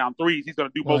going to knock down threes. He's going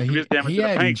to do most of his damage in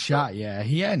the paint.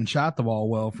 He hadn't shot the ball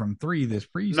well from 3 this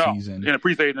preseason. No, in the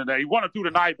preseason today. He 1 or 2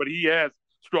 tonight, but he has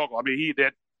struggle. I mean,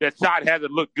 that shot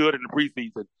hasn't looked good in the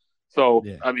preseason. So,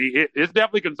 yeah. I mean, it's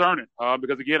definitely concerning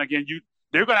because, again,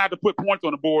 they're going to have to put points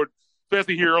on the board,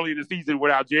 especially here early in the season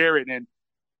without Jarrett. And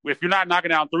if you're not knocking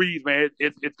down threes, man,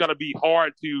 it's going to be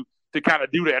hard to kind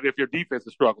of do that if your defense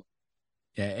is struggling.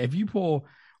 Yeah, if you pull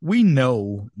 – we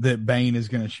know that Bane is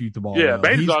going to shoot the ball. Yeah, well.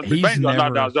 Bane's going to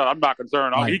knock down shots. I'm not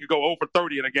concerned. Like, he could go 0 for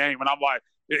 30 in a game, and I'm like,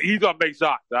 he's going to make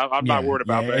shots. I'm not worried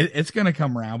about that. It's going to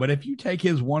come around. But if you take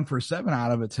his 1 for 7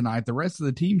 out of it tonight, the rest of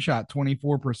the team shot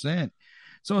 24%.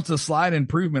 So it's a slight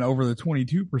improvement over the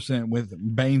 22% with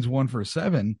Bane's 1 for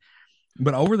 7.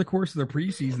 But over the course of the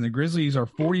preseason, the Grizzlies are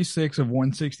 46 of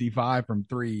 165 from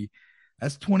 3.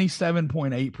 That's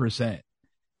 27.8%.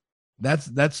 That's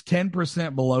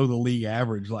 10% below the league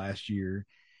average last year.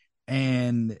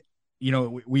 And, you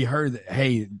know, we heard that,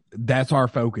 hey, that's our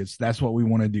focus. That's what we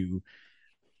want to do.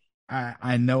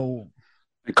 I know.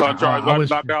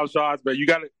 Contrast knock down shots, but you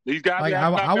got it. These guys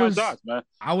knock down shots, man.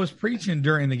 I was preaching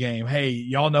during the game, hey,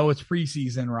 y'all know it's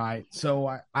preseason, right?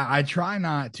 So I try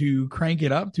not to crank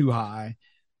it up too high,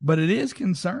 but it is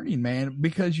concerning, man,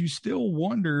 because you still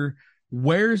wonder,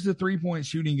 where's the 3-point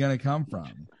shooting going to come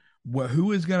from?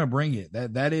 Who is going to bring it?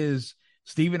 That is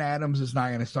Steven Adams is not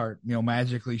going to start, you know,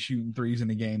 magically shooting threes in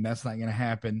the game. That's not going to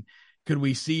happen. Could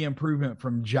we see improvement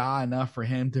from Ja enough for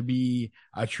him to be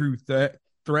a true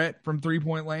threat from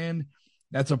 3-point land?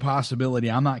 That's a possibility.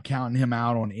 I'm not counting him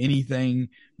out on anything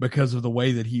because of the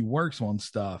way that he works on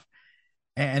stuff.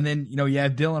 And then, you know, you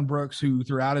have Dillon Brooks, who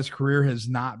throughout his career has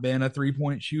not been a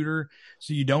 3-point shooter.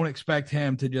 So you don't expect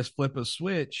him to just flip a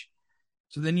switch.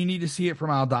 So then you need to see it from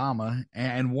Aldama,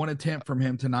 and 1 attempt from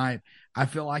him tonight. I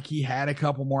feel like he had a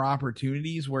couple more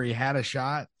opportunities where he had a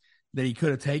shot that he could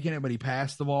have taken it, but he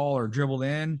passed the ball or dribbled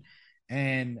in,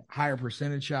 and higher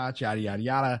percentage shots, yada, yada,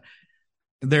 yada.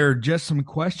 There are just some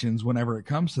questions whenever it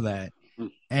comes to that.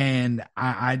 And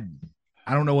I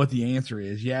don't know what the answer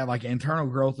is. Yeah, like internal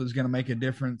growth is going to make a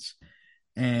difference.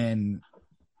 And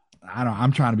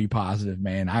I'm trying to be positive,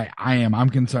 man. I am. I'm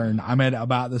concerned. I'm at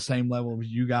about the same level as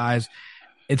you guys.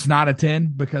 It's not a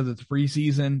 10 because it's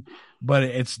preseason, but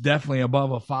it's definitely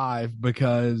above a 5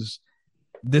 because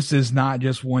this is not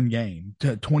just one game.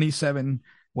 To 27,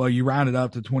 well, you round it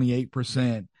up to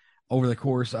 28% over the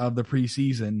course of the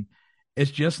preseason.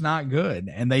 It's just not good.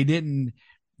 And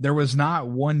there was not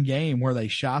one game where they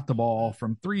shot the ball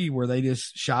from 3 where they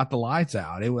just shot the lights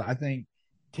out. It was, I think,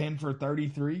 10 for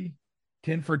 33,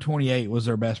 10 for 28 was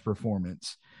their best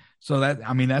performance. So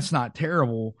that's not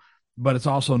terrible, but it's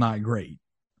also not great.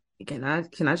 Can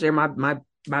I share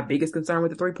my biggest concern with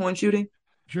the 3-point shooting?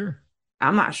 Sure.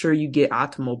 I'm not sure you get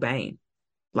optimal Bane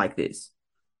like this,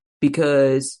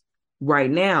 because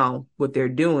right now what they're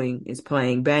doing is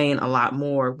playing Bane a lot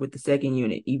more with the second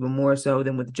unit, even more so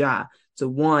than with Ja. So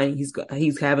one,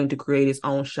 he's having to create his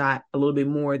own shot a little bit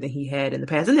more than he had in the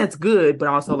past, and that's good. But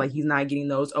also, like, he's not getting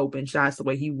those open shots the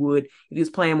way he would if he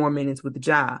was playing more minutes with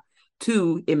Ja.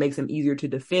 2, it makes him easier to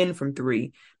defend from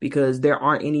 3 because there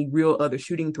aren't any real other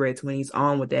shooting threats when he's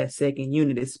on with that second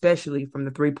unit, especially from the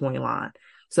 3-point line.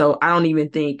 So I don't even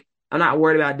think I'm not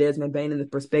worried about Desmond Bane in the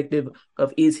perspective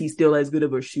of, is he still as good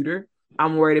of a shooter?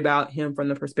 I'm worried about him from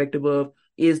the perspective of,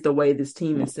 is the way this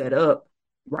team is set up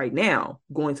right now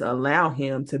going to allow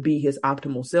him to be his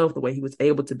optimal self the way he was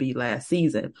able to be last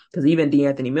season? Because even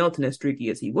DeAnthony Melton, as streaky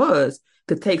as he was,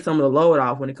 could take some of the load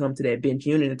off when it comes to that bench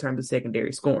unit in terms of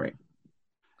secondary scoring.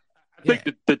 I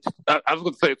think I was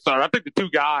going to say, sorry, I think the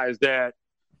 2 guys that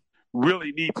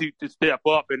really need to step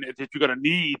up and that you're going to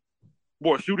need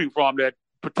more shooting from, that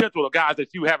potential guys that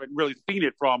you haven't really seen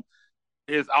it from,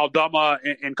 is Aldama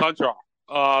and Konchar.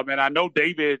 And I know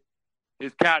David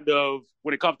is kind of,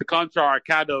 when it comes to Konchar,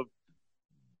 kind of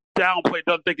downplayed,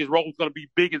 doesn't think his role is going to be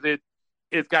big as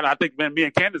it's kind of, I think, me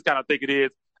and Candace kind of think it is.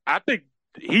 I think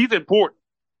he's important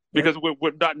because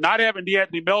with not having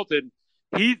DeAnthony Melton,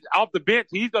 he's off the bench.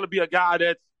 He's going to be a guy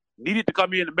that's needed to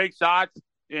come in and make shots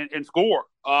and score.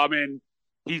 And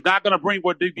he's not going to bring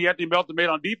what DeAnthony Melton made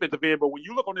on defensive end. But when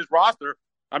you look on this roster,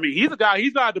 I mean, he's a guy,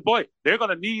 he's not to play. They're going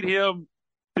to need him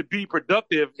to be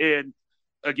productive. And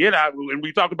again, and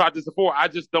we talked about this before, I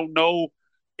just don't know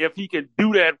if he can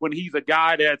do that when he's a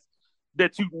guy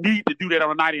that you need to do that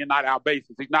on a night in, night out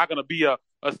basis. He's not going to be a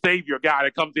savior guy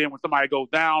that comes in when somebody goes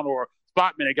down, or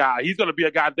spot minute guy. He's going to be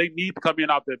a guy they need to come in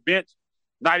off the bench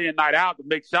night in, night out to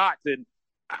make shots. And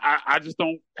I just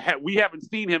we haven't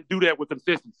seen him do that with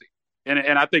consistency. And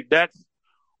I think that's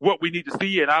what we need to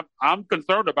see. And I'm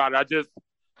concerned about it. I just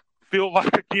feel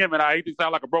like, again, and I hate to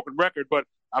sound like a broken record, but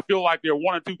I feel like they're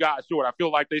 1 or 2 guys short. I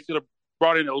feel like they should have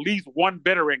brought in at least one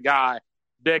veteran guy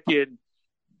that can,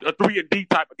 a 3-and-D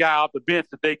type of guy off the bench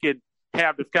that they can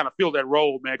have to kind of fill that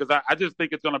role, man, because I just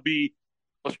think it's going to be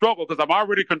a struggle because I'm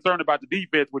already concerned about the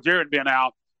defense with Jaren being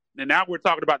out. And now we're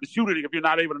talking about the shooting if you're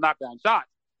not able to knock down shots.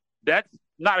 That's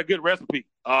not a good recipe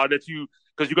because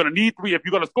you're going to need three. If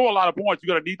you're going to score a lot of points,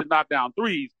 you're going to need to knock down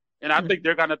threes. And I think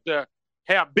they're going to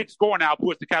have big scoring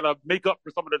outputs to kind of make up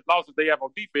for some of the losses they have on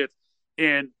defense.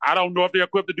 And I don't know if they're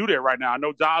equipped to do that right now. I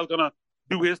know Ja's going to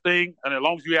do his thing. And as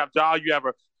long as you have Ja, you have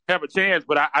a chance.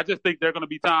 But I just think there are going to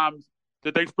be times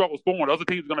that they struggle scoring. Other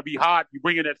teams are going to be hot. You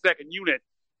bring in that second unit.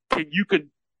 Can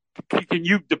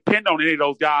you depend on any of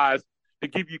those guys to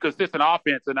give you consistent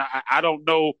offense? And I don't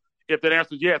know if that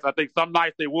answer is yes. I think some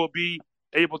nights they will be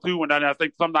able to, and then I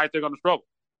think some nights they're going to struggle.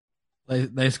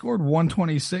 They scored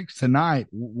 126 tonight,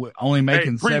 only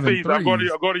making 7 threes. Go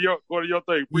to your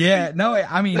thing. Yeah, no,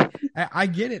 I mean, I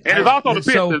get it. And it's also the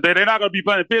Pistons. They're not going to be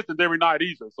playing Pistons every night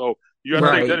either. So you have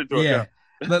to take that into account.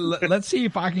 Let's see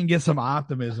if I can get some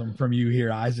optimism from you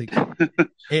here, Isaac.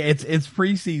 It's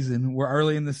preseason. We're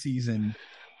early in the season.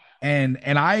 And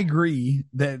I agree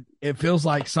that it feels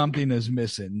like something is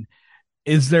missing.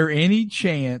 Is there any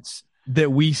chance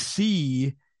that we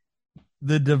see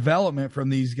the development from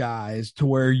these guys to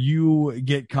where you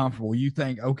get comfortable? You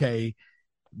think, okay,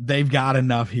 they've got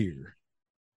enough here.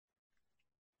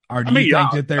 Or do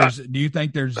you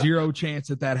think there's zero chance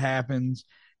that happens?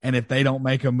 And if they don't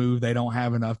make a move, they don't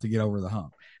have enough to get over the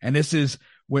hump. And this is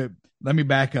let me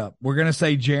back up. We're going to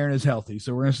say Jaren is healthy.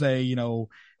 So we're going to say,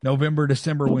 November,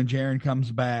 December, when Jaren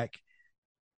comes back,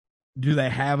 do they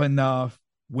have enough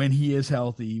when he is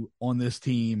healthy on this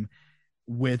team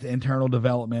with internal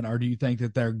development? Or do you think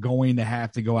that they're going to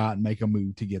have to go out and make a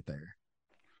move to get there?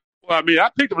 Well, I mean, I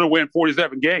picked them to win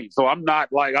 47 games. So I'm not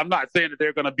saying that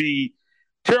they're going to be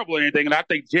terrible or anything. And I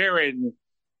think Jaren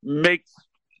makes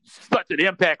such an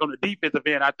impact on the defensive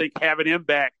end. I think having him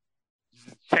back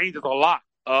changes a lot.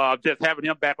 Just having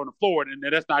him back on the floor, and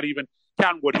that's not even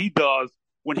counting what he does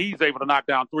when he's able to knock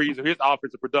down threes or his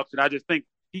offensive production. I just think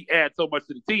he adds so much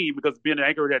to the team because being an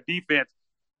anchor of that defense,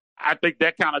 I think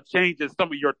that kind of changes some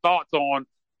of your thoughts on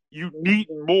you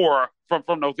needing more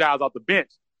from those guys off the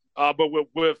bench. But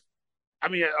I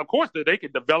mean, of course, they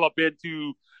can develop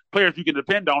into players you can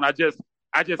depend on. I just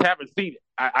haven't seen it.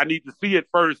 I need to see it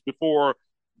first before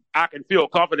I can feel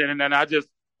confident. And then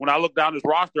when I look down this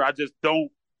roster, I just don't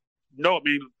know. I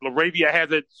mean, LaRavia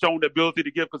hasn't shown the ability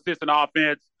to give consistent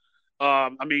offense.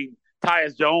 I mean,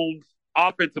 Tyus Jones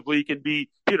offensively can be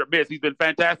hit or miss. He's been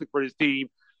fantastic for his team.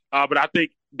 But I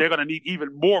think they're going to need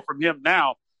even more from him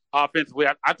now offensively.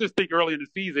 I just think early in the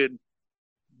season,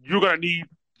 you're going to need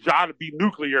Ja to be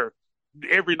nuclear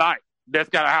every night. That's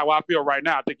kind of how I feel right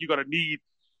now. I think you're going to need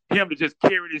him to just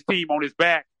carry this team on his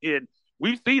back. And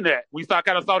we've seen that. We saw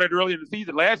that early in the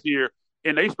season last year,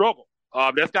 and they struggled.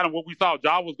 That's kind of what we saw.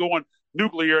 Ja was going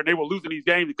nuclear, and they were losing these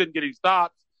games. They couldn't get any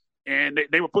stops, and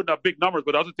they were putting up big numbers,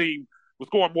 but the other team was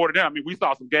scoring more than them. I mean, we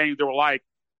saw some games that were like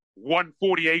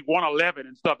 148, 111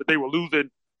 and stuff that they were losing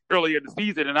early in the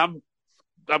season, and I'm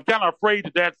kind of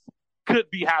afraid that could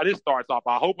be how this starts off.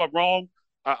 I hope I'm wrong.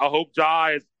 I hope Ja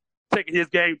is taking his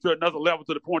game to another level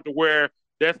to the point to where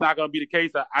that's not going to be the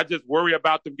case. I just worry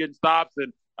about them getting stops,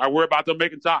 and I worry about them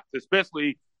making shots,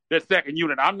 especially that second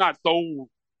unit. I'm not sold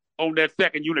on that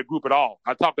second unit group at all.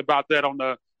 I talked about that on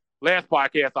the last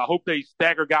podcast. I hope they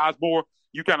stagger guys more.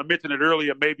 You kind of mentioned it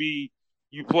earlier. Maybe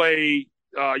you see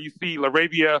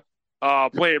LaRavia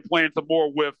playing some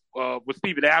more with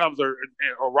Steven Adams or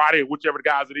Roddy, whichever the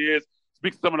guys it is.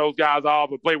 Speak some of those guys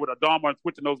off and play with Adama and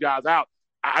switching those guys out.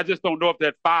 I just don't know if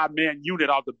that 5-man unit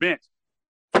off the bench,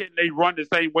 can they run the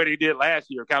same way they did last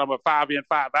year, kind of a 5-in,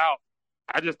 5-out.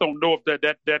 I just don't know if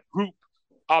that group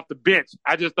off the bench,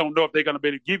 I just don't know if they're going to be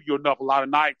able to give you enough a lot of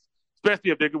nights,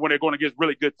 especially when they're going against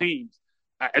really good teams.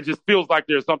 It just feels like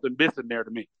there's something missing there to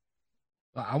me.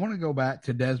 I want to go back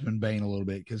to Desmond Bane a little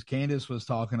bit because Candace was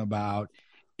talking about,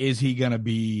 is he going to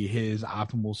be his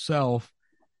optimal self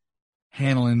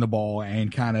handling the ball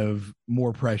and kind of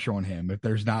more pressure on him if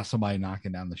there's not somebody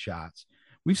knocking down the shots.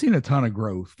 We've seen a ton of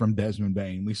growth from Desmond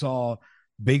Bane. We saw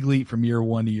big leap from year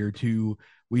 1 to year 2.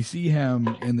 We see him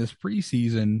in this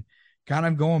preseason kind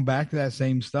of going back to that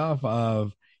same stuff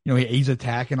of, he's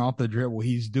attacking off the dribble.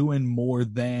 He's doing more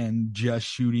than just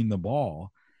shooting the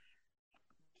ball.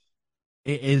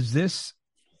 Is this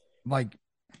like,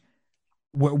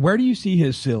 where do you see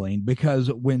his ceiling?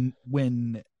 Because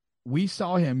when we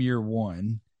saw him year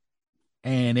 1,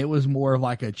 and it was more of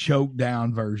like a choke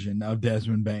down version of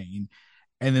Desmond Bane,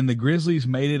 and then the Grizzlies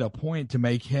made it a point to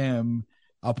make him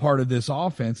a part of this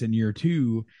offense in year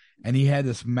 2, and he had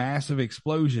this massive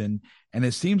explosion, and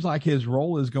it seems like his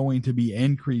role is going to be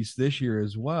increased this year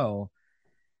as well.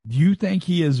 Do you think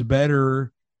he is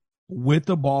better with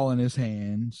the ball in his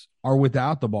hands or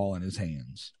without the ball in his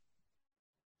hands?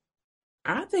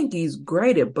 I think he's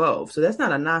great at both. So that's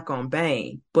not a knock on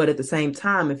Bane. But at the same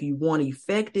time, if you want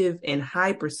effective and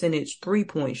high percentage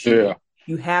 3-point shooting,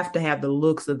 you have to have the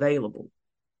looks available.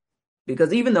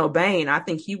 Because even though Bane, I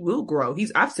think he will grow.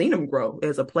 I've seen him grow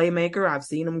as a playmaker. I've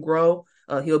seen him grow.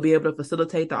 He'll be able to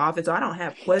facilitate the offense. So I don't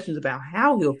have questions about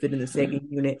how he'll fit in the second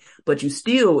unit. But you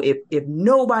still, if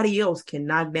nobody else can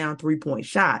knock down 3-point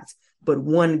shots, but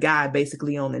one guy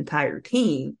basically on the entire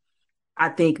team, I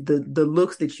think the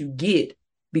looks that you get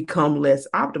become less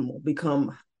optimal,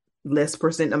 become less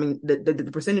percent. I mean, the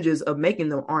percentages of making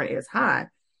them aren't as high.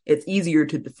 It's easier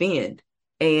to defend.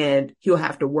 And he'll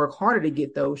have to work harder to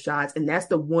get those shots. And that's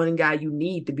the one guy you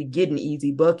need to be getting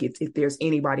easy buckets if there's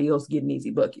anybody else getting easy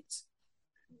buckets.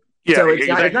 Yeah, so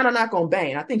it's not a knock on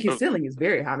Bane. I think his ceiling is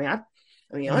very high. I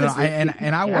mean, honestly,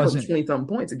 I wasn't 20-something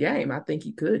points a game. I think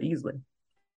he could easily.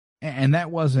 And that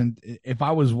wasn't, if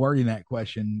I was wording that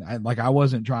question, I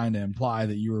wasn't trying to imply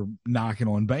that you were knocking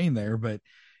on Bane there, but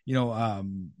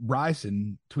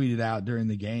Bryson tweeted out during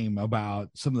the game about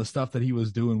some of the stuff that he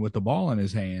was doing with the ball in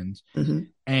his hands. Mm-hmm.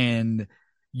 And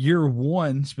year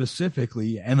one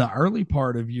specifically, and the early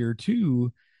part of year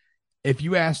two, if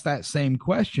you ask that same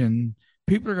question,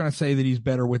 people are going to say that he's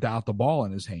better without the ball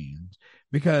in his hands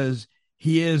because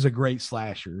he is a great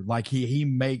slasher. Like he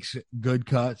makes good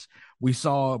cuts. We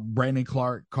saw Brandon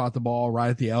Clark caught the ball right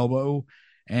at the elbow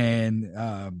and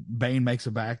Bane makes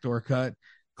a backdoor cut.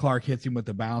 Clark hits him with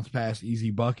the bounce pass, easy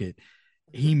bucket.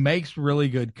 He makes really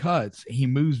good cuts. He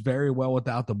moves very well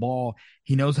without the ball.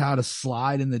 He knows how to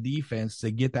slide in the defense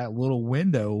to get that little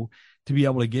window to be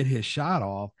able to get his shot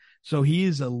off. So he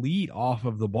is elite off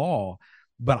of the ball.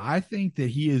 But I think that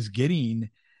he is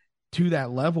getting to that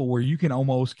level where you can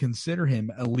almost consider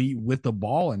him elite with the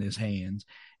ball in his hands.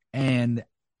 And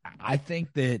I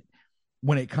think that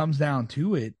when it comes down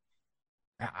to it,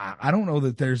 I don't know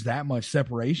that there's that much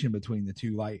separation between the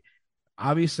two. Like,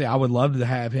 obviously, I would love to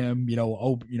have him,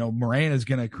 Moran is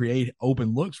going to create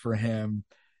open looks for him.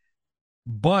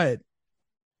 But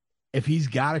if he's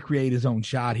got to create his own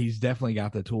shot, he's definitely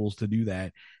got the tools to do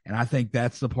that. And I think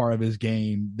that's the part of his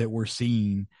game that we're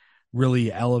seeing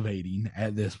really elevating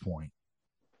at this point.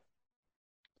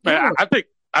 Man, I think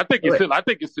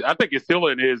his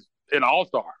ceiling is an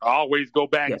all-star. I always go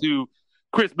back to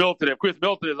Chris Milton. If Chris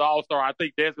Milton is an all-star, I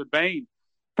think Desmond Bane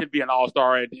can be an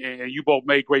all-star, and you both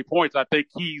made great points. I think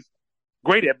he's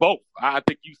great at both. I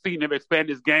think you've seen him expand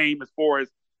his game as far as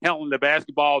handling the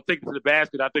basketball, taking to the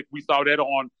basket. I think we saw that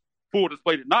on full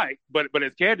display tonight. But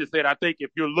as Candace said, I think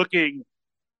if you're looking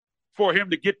for him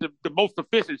to get the most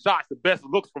efficient shots, the best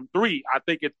looks from three, I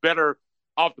think it's better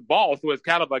off the ball. So it's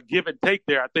kind of a give and take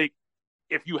there. I think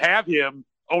if you have him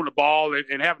on the ball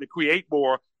and having to create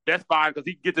more, that's fine because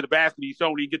he can get to the basket. He's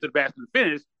shown he can get to the basket and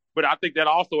finish. But I think that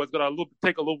also is going to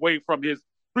take a little away from his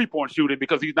three-point shooting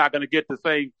because he's not going to get the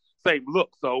same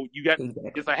look. So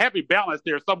it's a happy balance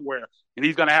there somewhere, and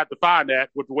he's going to have to find that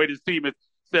with the way this team is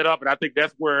set up. And I think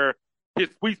that's where his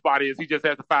sweet spot is. He just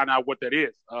has to find out what that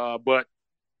is. But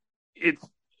it's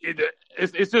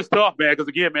just tough, man. Because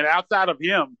again, man, outside of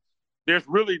him, there's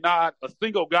really not a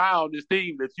single guy on this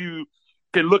team that you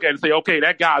can look at and say, okay,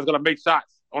 that guy is going to make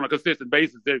shots on a consistent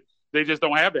basis. They just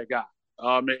don't have that guy,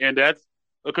 and that's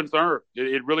a concern.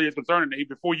 It really is concerning.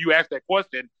 Before you asked that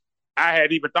question, I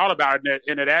hadn't even thought about it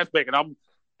in that aspect, and I'm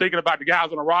thinking about the guys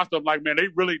on the roster. I'm like, man, they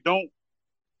really don't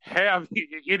have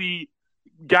any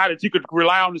guy that you could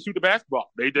rely on to shoot the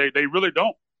basketball. They really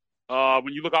don't.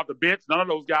 When you look off the bench, none of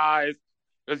those guys,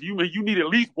 because you need at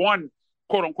least one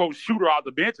quote unquote shooter off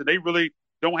the bench, and they really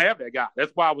don't have that guy.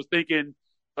 That's why I was thinking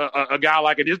a guy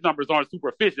like it. His numbers aren't super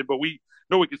efficient, but we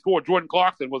know he can score. Jordan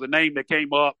Clarkson was a name that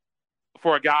came up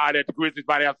for a guy that the Grizzlies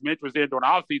might have some interest in during the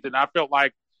offseason. I felt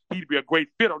like he'd be a great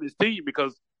fit on this team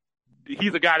because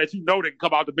he's a guy that you know that can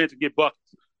come out the bench and get buckets.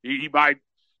 He's not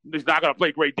going to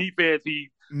play great defense.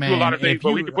 He do a lot of things,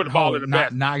 but he can put the ball in the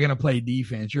basket. Not going to play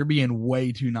defense. You're being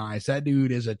way too nice. That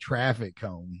dude is a traffic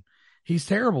cone. He's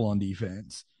terrible on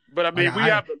defense. But I mean,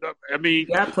 we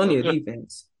got plenty of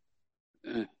defense.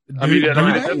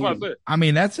 That's what I said. I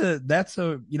mean, that's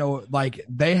a like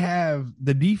they have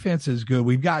the defense is good.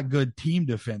 We've got good team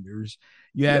defenders.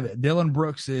 You have Dylan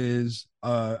Brooks is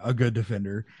a good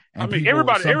defender. And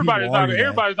everybody's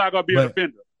not going to be a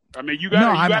defender. I mean, you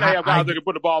got to have guys that can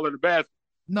put the ball in the basket.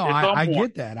 No, I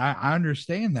get that. I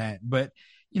understand that. But,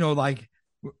 like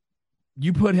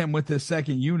you put him with the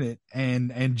second unit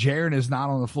and Jaren is not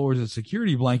on the floor as a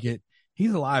security blanket.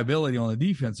 He's a liability on the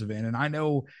defensive end. And I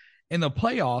know in the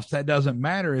playoffs, that doesn't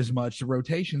matter as much. The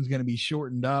rotation is going to be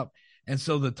shortened up And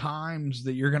so the times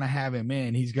that you're going to have him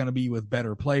in, he's going to be with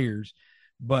better players.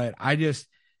 But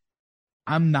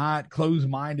I'm not closed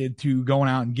minded to going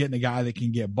out and getting a guy that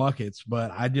can get buckets,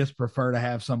 but I just prefer to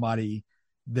have somebody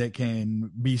that can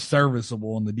be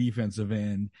serviceable on the defensive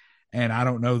end. And I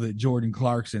don't know that Jordan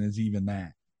Clarkson is even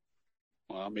that.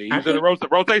 Well, I mean, he's in the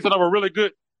rotation of a really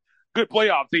good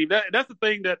playoff team. That's the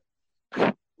thing that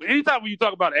anytime when you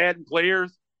talk about adding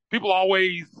players, people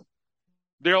always,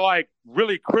 they're like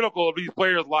really critical of these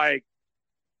players. Like,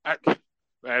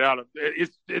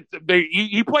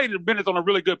 he played in minutes on a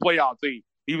really good playoff team.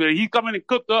 He come in and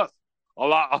cooked us a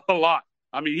lot.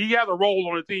 I mean, he has a role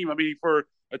on the team. I mean, for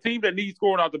a team that needs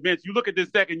scoring off the bench, you look at this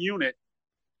second unit.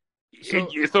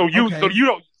 So when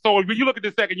you look at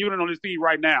this second unit on this team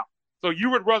right now, so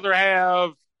you would rather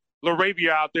have LaRavia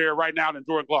out there right now than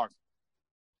Jordan Clarkson?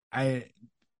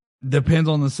 Depends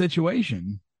on the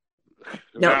situation.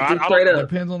 No, just straight up.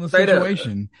 Depends on the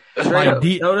situation. Straight up.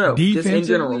 No. Just in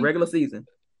general, regular season.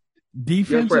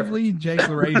 Defensively, Jake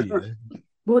LaRavia.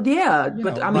 Well, yeah,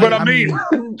 who do you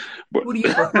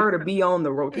prefer to be on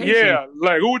the rotation? Yeah,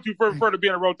 like who would you prefer to be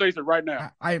in a rotation right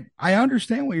now? I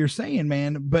understand what you're saying,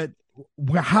 man, but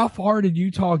how far did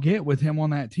Utah get with him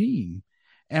on that team?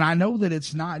 And I know that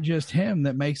it's not just him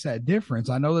that makes that difference.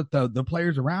 I know that the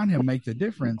players around him make the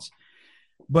difference,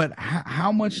 but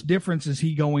how much difference is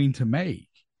he going to make?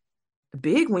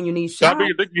 Big when you need shots.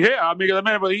 What did he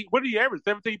average?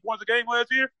 17 points a game last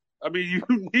year? I mean, you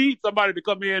need somebody to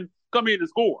come in and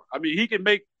score. I mean, he can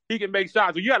make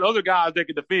shots. So you got other guys that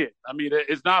can defend. I mean,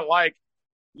 it's not like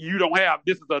you don't have,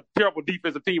 this is a terrible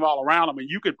defensive team all around him, and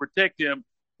you can protect him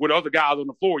with other guys on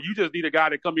the floor. You just need a guy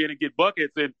to come in and get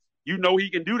buckets, and you know he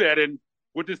can do that. And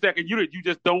with the second unit, you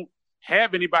just don't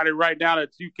have anybody right now that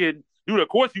you can do it. Of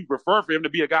course, you prefer for him to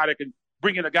be a guy that can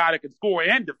bring in a guy that can score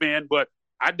and defend, but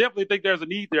I definitely think there's a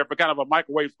need there for kind of a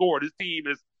microwave scorer. This team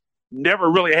has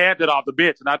never really had that off the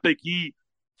bench, and I think he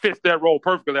fits that role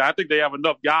perfectly. I think they have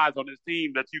enough guys on this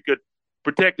team that you could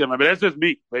protect them. I mean, that's just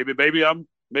me. Maybe I'm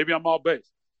all base.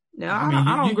 No,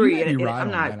 I don't agree.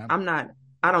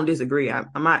 I don't disagree.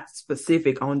 I'm not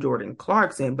specific on Jordan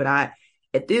Clarkson, but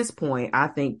at this point, I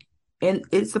think, and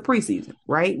it's the preseason,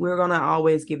 right? We're going to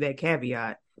always give that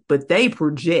caveat, but they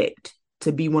project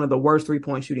to be one of the worst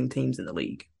 3-point shooting teams in the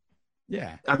league.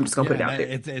 Yeah. I'm just going to put it out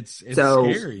there. It's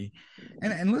scary.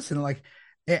 And listen, like,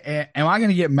 am I going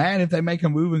to get mad if they make a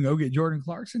move and go get Jordan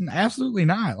Clarkson? Absolutely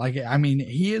not. Like, I mean,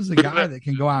 he is a guy that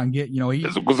can go out and get,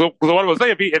 so what I was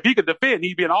saying, if he could defend,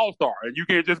 he'd be an all-star, and you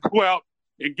can't just go out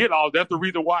and get all. That's the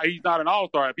reason why he's not an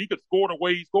all-star. If he could score the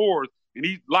way he scores, and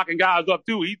he's locking guys up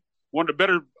too, he's one of the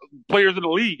better players in the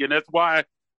league, and that's why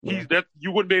you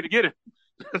wouldn't be able to get him.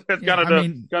 That's kind of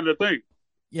the thing.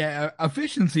 Yeah,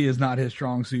 efficiency is not his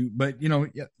strong suit, but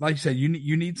like you said,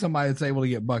 you need somebody that's able to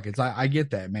get buckets. I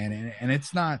get that, man, and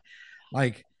it's not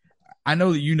like, I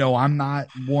know that I'm not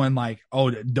one like,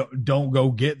 oh, don't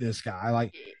go get this guy.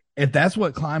 Like, if that's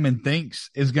what Kleiman thinks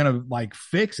is gonna like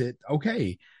fix it,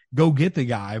 okay, go get the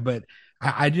guy. But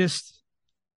I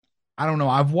don't know.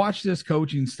 I've watched this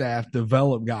coaching staff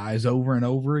develop guys over and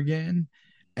over again,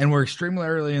 and we're extremely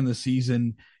early in the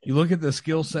season. You look at the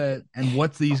skill set and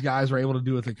what these guys are able to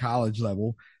do at the college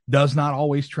level does not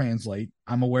always translate.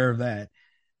 I'm aware of that,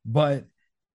 but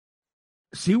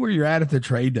see where you're at the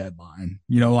trade deadline.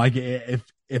 Like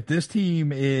if this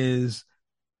team is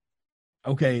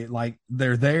okay, like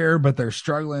they're there, but they're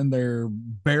struggling, they're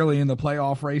barely in the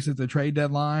playoff race at the trade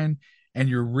deadline, and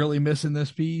you're really missing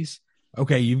this piece.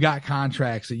 Okay, you've got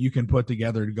contracts that you can put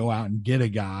together to go out and get a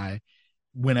guy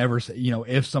whenever,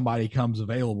 if somebody comes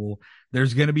available.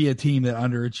 There's going to be a team that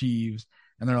underachieves,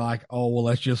 and they're like, oh, well,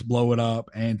 let's just blow it up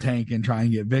and tank and try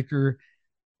and get Victor.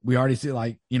 We already see,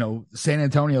 San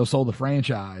Antonio sold the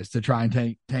franchise to try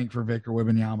and tank for Victor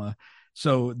Wembanyama.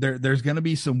 So there's going to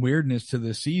be some weirdness to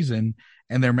this season,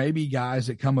 and there may be guys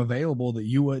that come available that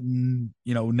you wouldn't,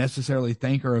 necessarily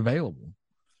think are available.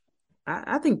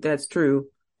 I think that's true.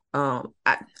 I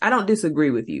don't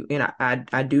disagree with you, and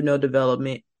I do know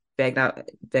development. In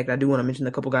fact, I do want to mention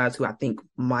a couple guys who I think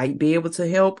might be able to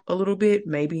help a little bit,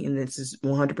 maybe, and this is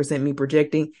 100% me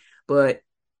projecting. But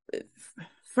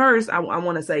first, I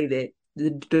want to say that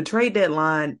the trade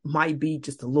deadline might be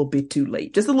just a little bit too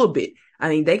late, just a little bit. I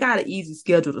mean, they got an easy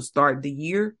schedule to start the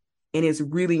year, and it's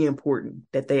really important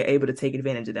that they're able to take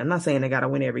advantage of that. I'm not saying they got to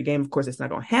win every game. Of course, it's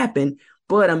not going to happen,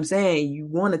 but I'm saying you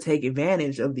want to take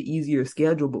advantage of the easier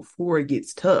schedule before it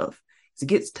gets tough. It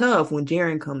gets tough when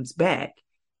Jaren comes back.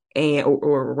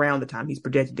 Or around the time he's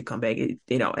projected to come back,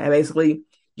 basically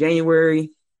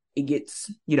January, it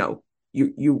gets, you're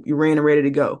in and ready to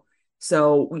go.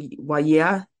 So while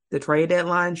the trade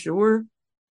deadline, sure,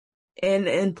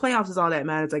 And playoffs is all that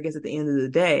matters, I guess, at the end of the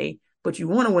day. But you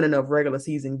want to win enough regular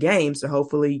season games to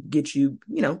hopefully get you,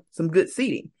 some good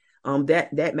seeding.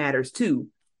 That matters too.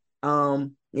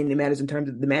 And it matters in terms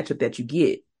of the matchup that you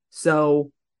get.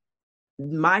 So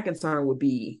my concern would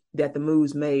be that the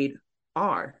moves made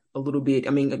are a little bit,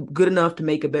 good enough to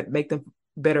make them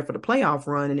better for the playoff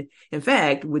run. And in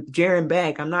fact, with Jaren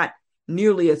back, I'm not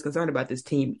nearly as concerned about this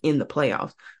team in the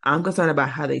playoffs. I'm concerned about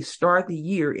how they start the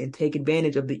year and take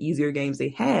advantage of the easier games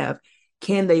they have.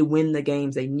 Can they win the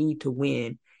games they need to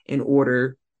win in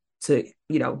order to,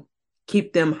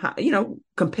 keep them,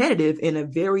 competitive in a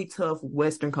very tough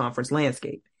Western Conference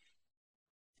landscape?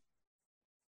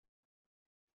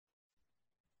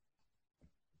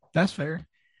 That's fair.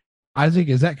 Isaac,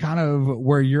 is that kind of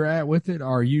where you're at with it?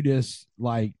 Or are you just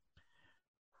like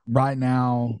right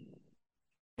now,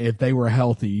 if they were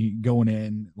healthy going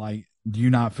in, like, do you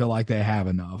not feel like they have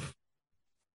enough?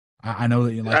 I know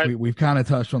that we've kind of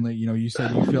touched on that. You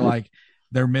said you feel like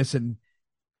they're missing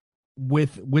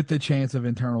with the chance of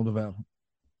internal development.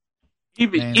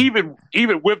 Even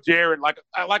with Jaren, like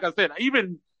I said,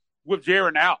 even with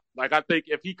Jaren out, like I think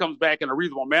if he comes back in a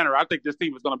reasonable manner, I think this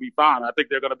team is going to be fine. I think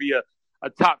they're going to be a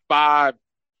top 5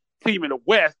 team in the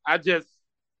West. I just,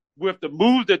 with the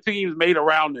moves that teams made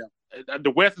around them,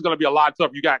 the West is going to be a lot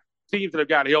tougher. You got teams that have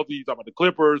got healthy. You talk about the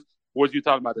Clippers, or you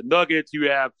talking about the Nuggets. You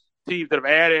have teams that have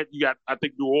added. You got, I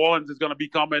think New Orleans is going to be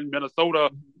coming.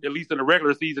 Minnesota, at least in the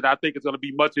regular season, I think it's going to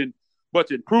be much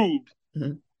improved.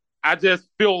 Mm-hmm. I just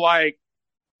feel like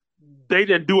they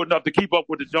didn't do enough to keep up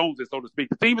with the Joneses, so to speak.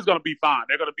 The team is going to be fine.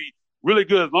 They're going to be really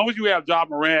good. As long as you have Ja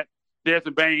Morant,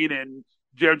 Desmond Bane, and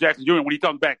Jaren Jackson Jr., when he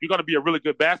comes back, you're going to be a really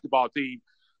good basketball team.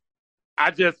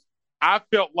 I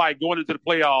felt like going into the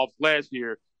playoffs last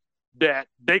year that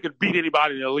they could beat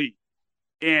anybody in the league.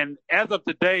 And as of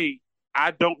today,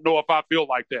 I don't know if I feel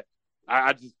like that.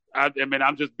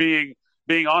 I'm just being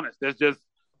honest. That's just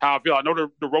how I feel. I know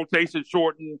the rotation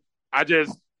shortened. I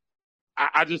just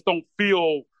don't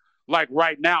feel like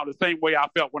right now the same way I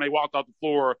felt when they walked off the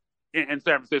floor in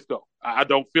San Francisco. I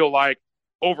don't feel like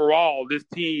overall this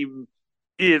team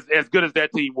is as good as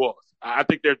that team was. I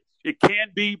think it can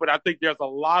be, but I think there's a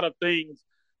lot of things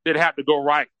that have to go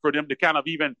right for them to kind of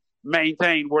even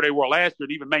maintain where they were last year.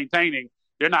 And even maintaining,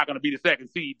 they're not going to be the second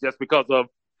seed just because of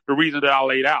the reason that I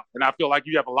laid out. And I feel like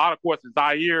you have a lot of questions.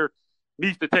 Zaire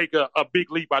needs to take a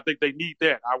big leap. I think they need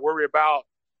that. I worry about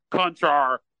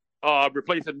Conchar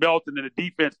replacing Melton in the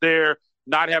defense there,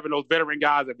 not having those veteran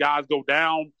guys. If guys go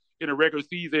down in the regular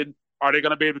season, are they going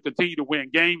to be able to continue to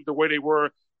win games the way they were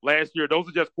last year? Those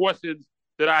are just questions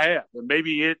that I have. And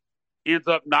maybe it ends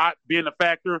up not being a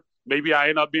factor. Maybe I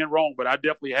end up being wrong, but I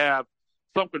definitely have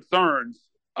some concerns.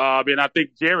 And I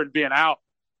think Jaren being out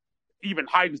even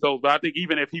heightens those. But I think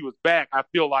even if he was back, I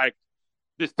feel like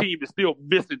this team is still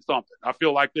missing something. I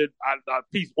feel like that a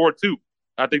piece or two.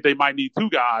 I think they might need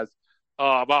 2 guys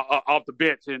off the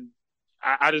bench. And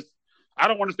I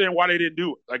don't understand why they didn't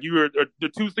do it. Like, you were the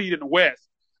 2 seed in the West.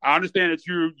 I understand that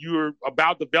you're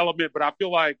about development, but I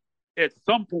feel like at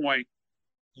some point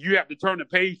you have to turn the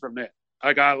page from that.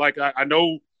 I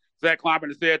know Zach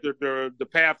Kleiman has said that the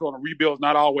path on a rebuild is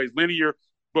not always linear,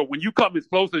 but when you come as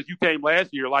close as you came last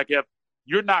year, like, if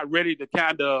you're not ready to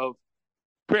kind of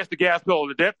press the gas pedal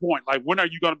at that point, like, when are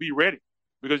you going to be ready?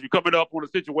 Because you're coming up on a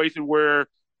situation where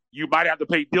you might have to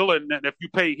pay Dillon, and if you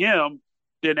pay him,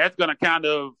 then that's going to kind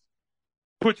of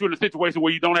put you in a situation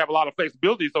where you don't have a lot of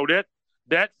flexibility. So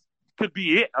that could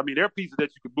be it. I mean, there are pieces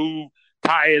that you could move,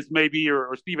 Tyus maybe,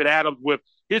 or Steven Adams with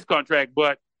his contract,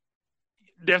 but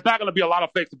there's not going to be a lot of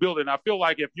flexibility. And I feel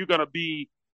like if you're going to be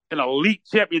an elite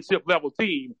championship level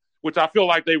team, which I feel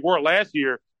like they were last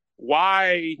year,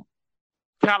 why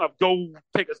kind of go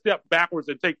take a step backwards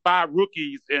and take 5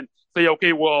 rookies and say,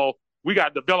 okay, well, we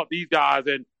got to develop these guys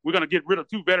and we're going to get rid of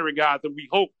 2 veteran guys, and we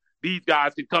hope these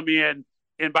guys can come in,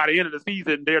 and by the end of the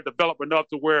season, they're developed enough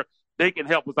to where they can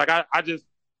help us. Like,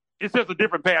 it's just a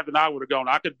different path than I would have gone.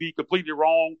 I could be completely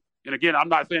wrong. And again, I'm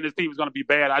not saying this team is going to be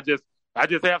bad. I just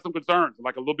have some concerns,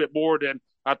 like a little bit more than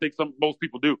I think most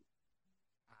people do.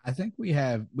 I think we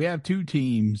have 2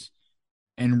 teams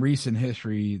in recent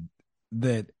history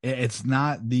that it's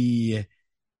not the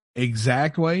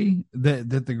exact way that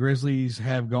the Grizzlies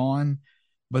have gone,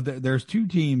 but there's 2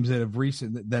 teams that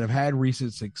have had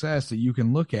recent success that you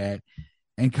can look at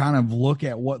and kind of look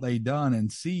at what they've done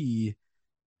and see,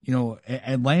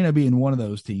 Atlanta being one of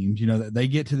those teams, that they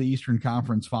get to the Eastern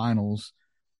Conference Finals.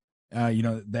 They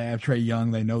have Trae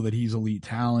Young. They know that he's elite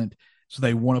talent, so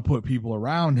they want to put people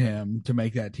around him to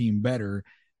make that team better.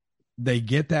 They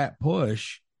get that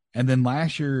push, and then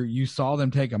last year you saw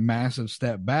them take a massive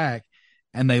step back,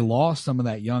 and they lost some of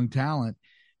that young talent.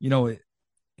 You know,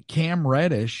 Cam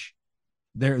Reddish,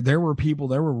 there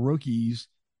were rookies,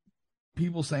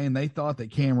 people saying they thought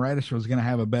that Cam Reddish was going to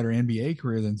have a better NBA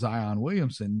career than Zion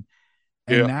Williamson.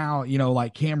 And now, you know,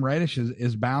 like Cam Reddish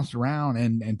is bounced around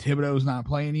and Thibodeau's not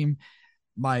playing him.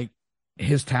 Like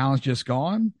his talent's just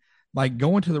gone. Like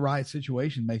going to the right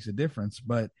situation makes a difference.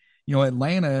 But, you know,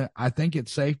 Atlanta, I think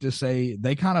it's safe to say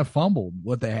they kind of fumbled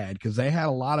what they had because they had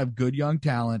a lot of good young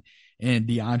talent in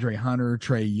DeAndre Hunter,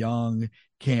 Trae Young,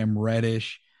 Cam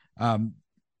Reddish,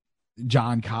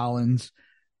 John Collins,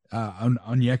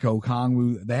 Onyeka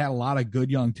Okongwu. They had a lot of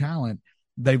good young talent.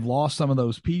 They've lost some of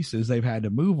those pieces. They've had to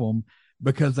move them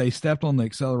because they stepped on the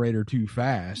accelerator too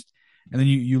fast. And then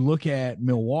you look at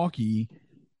Milwaukee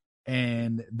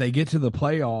and they get to the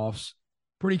playoffs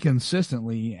pretty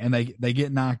consistently and they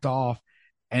get knocked off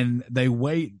and they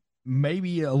wait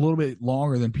maybe a little bit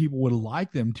longer than people would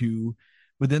like them to,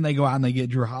 but then they go out and they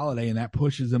get Drew Holiday and that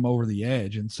pushes them over the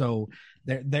edge. And so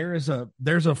there's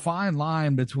a fine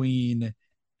line between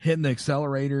hitting the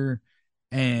accelerator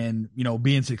and, you know,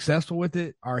 being successful with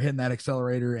it or hitting that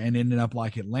accelerator and ending up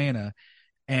like Atlanta.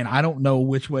 And I don't know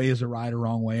which way is the right or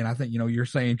wrong way. And I think, you know, you're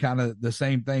saying kind of the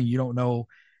same thing. You don't know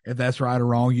if that's right or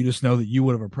wrong. You just know that you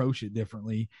would have approached it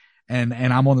differently. And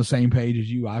I'm on the same page as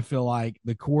you. I feel like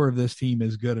the core of this team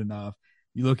is good enough.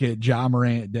 You look at Ja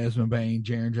Morant, Desmond Bane,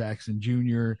 Jaren Jackson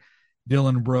Jr.,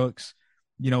 Dillon Brooks.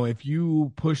 You know, if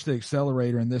you push the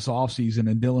accelerator in this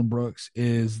offseason and Dillon Brooks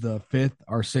is the 5th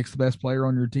or 6th best player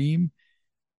on your team,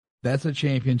 that's a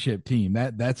championship team.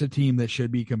 That's a team that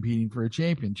should be competing for a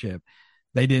championship.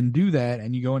 They didn't do that,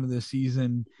 and you go into this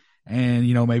season and,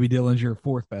 you know, maybe Dillon's your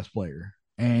 4th best player.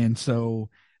 And so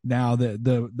now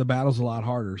the battle's a lot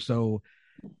harder. So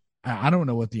I don't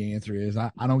know what the answer is.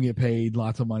 I don't get paid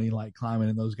lots of money like Kleiman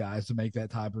and those guys to make that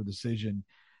type of decision.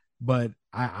 But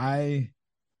I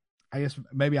guess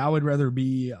maybe I would rather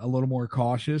be a little more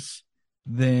cautious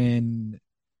than,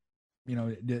 you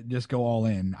know, just go all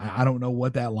in. I don't know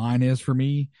what that line is for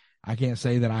me. I can't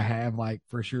say that I have like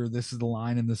for sure this is the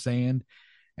line in the sand.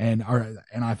 And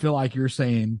I feel like you're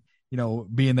saying, you know,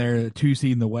 being there 2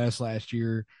 seed in the West last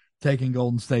year, taking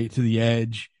Golden State to the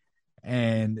edge,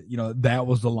 and, you know, that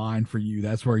was the line for you.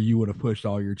 That's where you would have pushed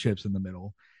all your chips in the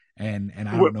middle. And I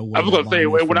don't know what I was going to say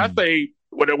when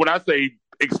I say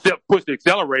push the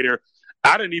accelerator,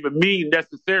 I didn't even mean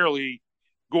necessarily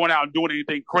going out and doing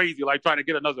anything crazy like trying to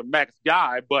get another max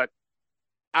guy, but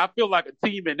I feel like a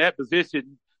team in that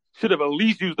position should have at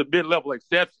least used a mid-level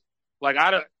exception. Like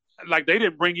they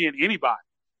didn't bring in anybody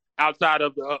outside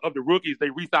of the rookies. They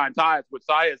re-signed Tyus, which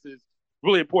Tyus is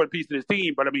really important piece of this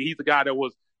team. But I mean, he's the guy that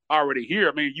was already here.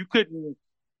 I mean, you couldn't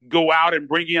go out and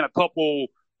bring in a couple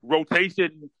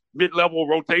mid-level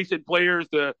rotation players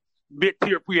to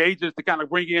mid-tier free agents to kind of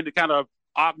bring in to kind of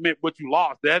augment what you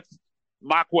lost. That's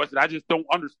my question. I just don't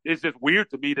understand. It's just weird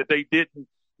to me that they didn't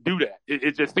do that.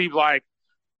 It just seems like,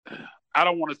 I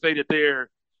don't want to say that they're,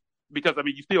 because I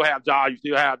mean, you still have Ja, you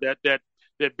still have that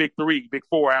big 3, big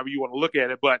 4, however you want to look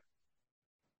at it, but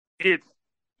it's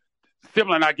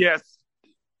similar. And I guess,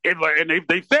 and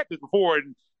they've said this before,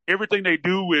 and everything they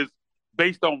do is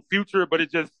based on future, but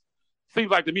it just seems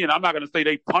like to me, and I'm not going to say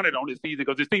they punted on this season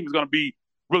because this team is going to be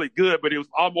really good, but it was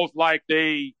almost like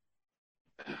I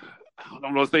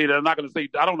don't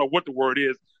know what the word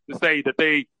is to say that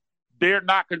they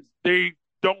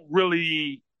don't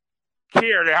really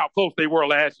care how close they were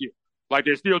last year. Like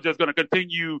they're still just going to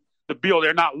continue to build.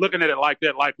 They're not looking at it like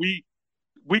that. Like we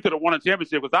could have won a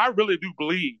championship, because I really do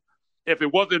believe if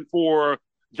it wasn't for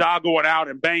Ja going out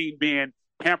and Bane being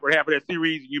hampered half of that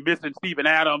series, you missing Steven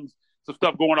Adams, some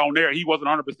stuff going on there, he wasn't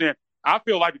 100%. I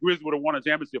feel like the Grizzlies would have won a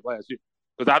championship last year,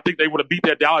 because I think they would have beat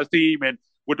that Dallas team, and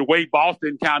with the way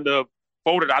Boston kind of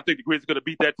folded, I think the Grizzlies could have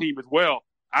beat that team as well.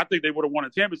 I think they would have won a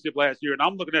championship last year, and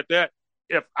I'm looking at that.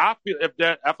 If I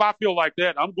feel like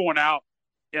that, I'm going out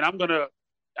and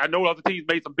I know other teams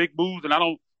made some big moves, and I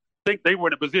don't think they were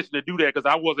in a position to do that, because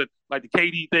I wasn't like the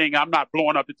KD thing. I'm not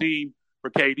blowing up the team for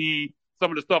KD,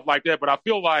 some of the stuff like that. But I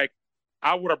feel like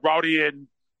I would have brought in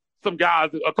some guys,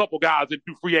 a couple guys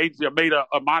into free agency, or made a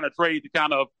minor trade to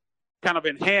kind of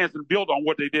enhance and build on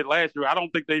what they did last year. I don't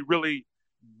think they really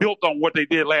built on what they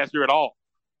did last year at all.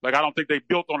 Like, I don't think they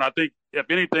built on. I think if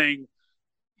anything,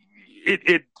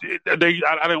 I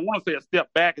don't want to say a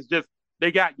step back. It's just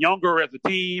they got younger as a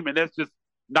team, and that's just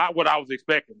not what I was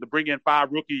expecting. To bring in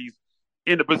 5 rookies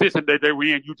in the position that they were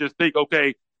in, you just think,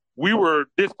 okay, we were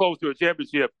this close to a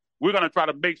championship. We're going to try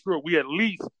to make sure we at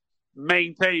least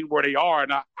maintain where they are.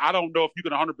 And I don't know if you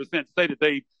can 100% say that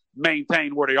they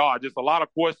maintain where they are. Just a lot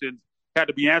of questions had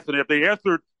to be answered. If they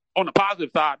answered on the positive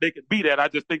side, they could be that. I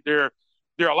just think they're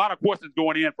there are a lot of questions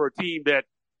going in for a team that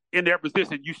in their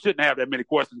position, you shouldn't have that many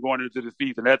questions going into the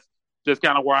season. That's just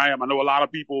kind of where I am. I know a lot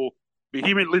of people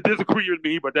vehemently disagree with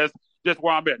me, but that's just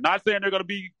where I'm at. Not saying they're going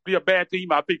to be a bad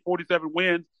team. I think 47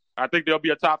 wins. I think they'll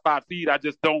be a top 5 seed. I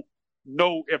just don't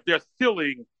know if their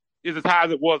ceiling is as high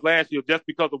as it was last year just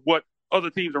because of what other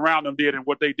teams around them did and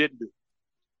what they didn't do.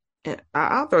 And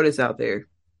I'll throw this out there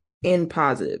in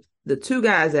positive. The two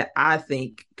guys that I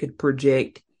think could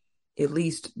project, at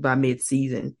least by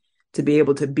mid-season, to be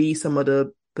able to be some of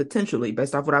the potentially,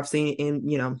 based off what I've seen in,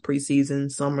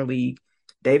 preseason, summer league,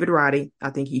 David Roddy, I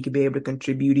think he could be able to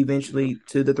contribute eventually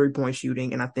to the 3-point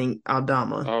shooting, and I think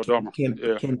Aldama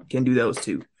can do those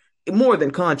two. More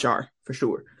than Konchar, for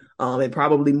sure. And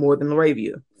probably more than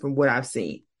LaRavia from what I've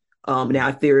seen. Now,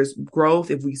 if there's growth,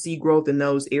 if we see growth in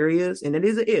those areas, and it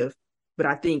is an if, but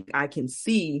I think I can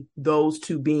see those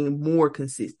two being more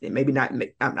consistent. Maybe not,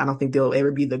 I don't think they'll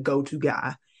ever be the go-to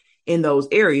guy in those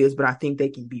areas, but I think they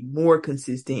can be more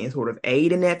consistent and sort of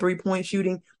aid in that 3-point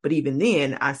shooting. But even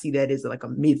then, I see that as like a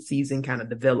mid-season kind of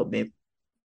development.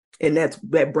 And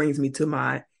that brings me to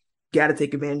my got to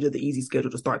take advantage of the easy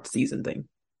schedule to start the season thing.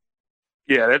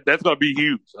 Yeah, that's going to be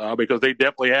huge because they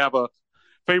definitely have a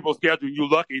favorable schedule. You're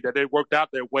lucky that they worked out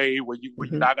that way where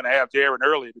you're not going to have Jaren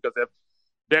early, because if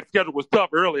that schedule was tough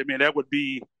early, I mean, that would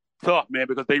be tough, man,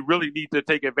 because they really need to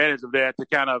take advantage of that to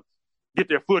kind of get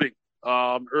their footing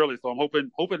early. So I'm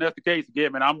hoping that's the case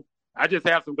again, man. I just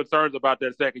have some concerns about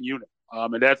that second unit.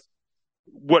 And that's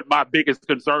what my biggest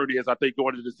concern is, I think,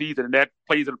 going into the season. And that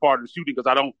plays in part of the shooting, because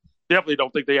I definitely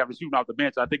don't think they have a shooting off the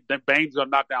bench. I think that Bane's going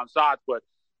to knock down shots, but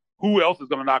who else is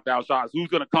going to knock down shots? Who's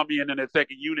going to come in that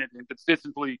second unit and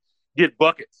consistently get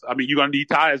buckets? I mean, you're going to need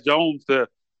Tyus Jones to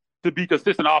be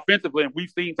consistent offensively. And we've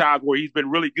seen times where he's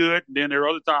been really good, and then there are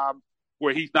other times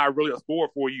where he's not really a scorer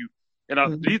for you.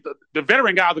 And the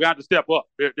veteran guys are going to have to step up.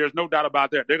 There's no doubt about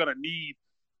that. They're going to need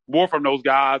more from those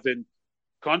guys. And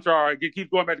Konchar, keeps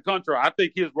going back to Konchar, I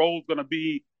think his role is going to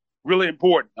be really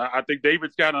important. I think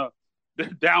David's kind of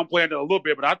downplaying it a little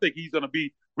bit, but I think he's going to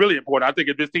be really important. I think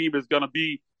if this team is going to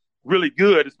be really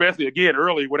good, especially, again,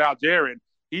 early without Jaren,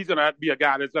 he's going to have to be a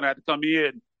guy that's going to have to come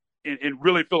in and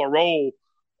really fill a role.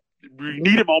 You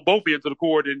need him on both ends of the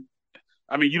court. And,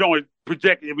 I mean, you don't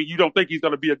think he's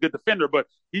going to be a good defender, but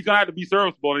he's going to have to be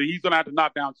serviceable, and he's going to have to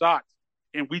knock down shots.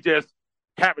 And we just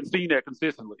haven't seen that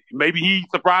consistently. Maybe he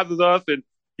surprises us, and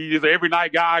he is an every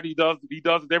night guy. He does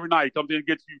it every night. He comes in and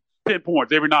gets you 10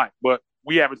 points every night, but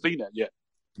we haven't seen that yet.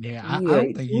 Yeah, I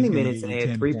don't think he's 20 minutes and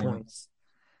had 3 points.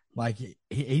 Like,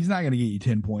 he's not going to get you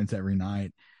 10 points every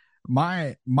night.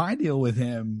 My deal with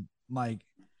him, like,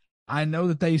 I know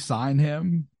that they signed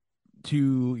him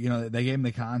to, they gave him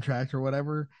the contract or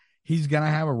whatever. He's going to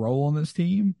have a role on this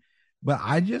team, but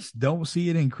I just don't see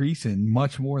it increasing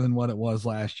much more than what it was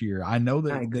last year. I know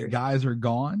that the guys are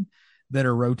gone that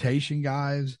are rotation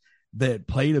guys that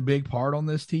played a big part on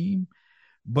this team,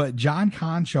 but John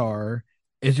Konchar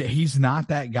he's not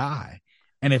that guy.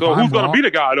 And if who's going to be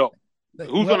the guy though?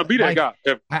 Who's going to be that guy?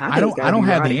 I don't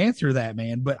have the answer to that,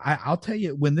 man. But I'll tell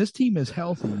you, when this team is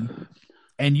healthy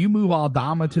and you move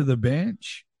Aldama to the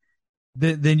bench,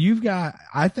 then you've got,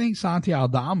 I think Santi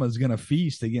Aldama is going to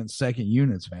feast against second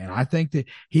units, man. I think that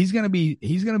he's going to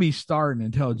be starting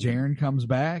until Jaren comes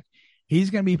back.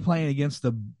 He's going to be playing against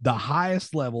the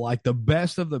highest level, like the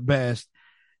best of the best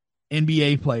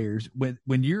NBA players.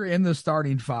 When you're in the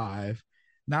starting five,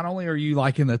 not only are you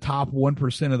like in the top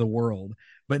 1% of the world,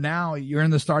 but now you're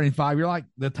in the starting five. You're like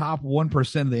the top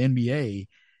 1% of the NBA,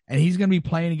 and he's going to be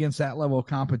playing against that level of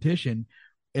competition.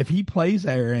 If he plays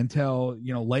there until,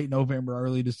 late November,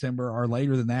 early December, or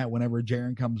later than that, whenever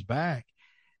Jaren comes back,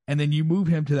 and then you move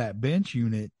him to that bench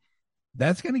unit,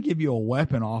 that's going to give you a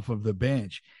weapon off of the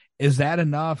bench. Is that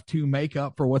enough to make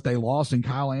up for what they lost in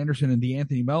Kyle Anderson and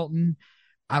DeAnthony Melton?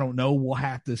 I don't know. We'll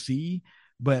have to see.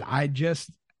 But I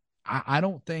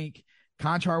don't think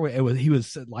Konchar, he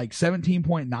was like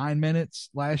 17.9 minutes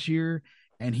last year,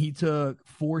 and he took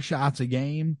 4 shots a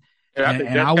game.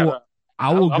 Yeah,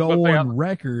 I will go on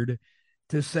record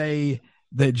to say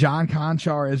that John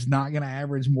Konchar is not going to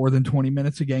average more than 20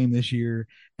 minutes a game this year,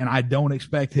 and I don't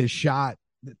expect his shot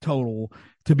total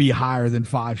to be higher than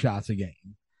 5 shots a game.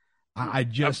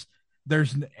 If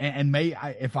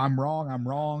I'm wrong, I'm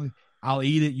wrong. I'll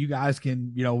eat it. You guys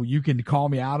can, you can call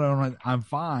me out on it. I'm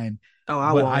fine.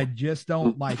 I just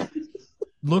don't like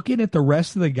looking at the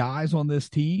rest of the guys on this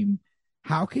team.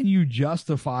 How can you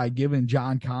justify giving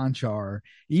John Konchar,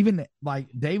 even like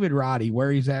David Roddy,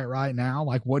 where he's at right now,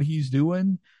 like what he's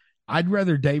doing? I'd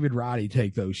rather David Roddy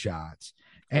take those shots.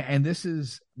 And this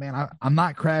is, man, I'm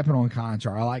not crapping on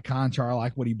Conchar. I like Conchar. I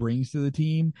like what he brings to the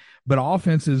team, but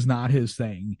offense is not his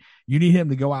thing. You need him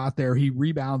to go out there. He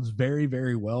rebounds very,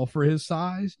 very well for his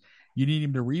size. You need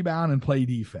him to rebound and play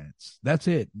defense. That's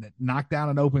it. Knock down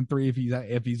an open three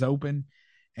if he's open.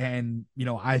 And,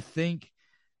 I think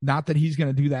not that he's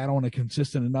going to do that on a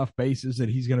consistent enough basis that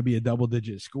he's going to be a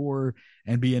double-digit scorer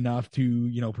and be enough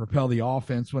to, propel the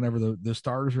offense whenever the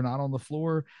starters are not on the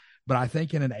floor. But I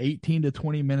think in an 18 to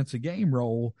 20 minutes a game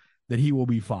role that he will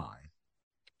be fine.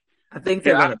 I think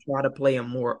they're going to try to play him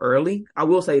more early. I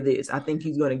will say this. I think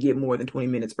he's going to get more than 20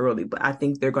 minutes early, but I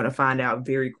think they're going to find out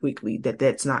very quickly that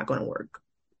that's not going to work.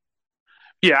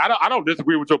 Yeah, I don't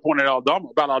disagree with your point about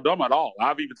Aldama at all.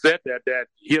 I've even said that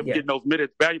him getting those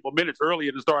valuable minutes early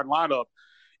in the starting lineup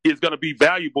is going to be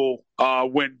valuable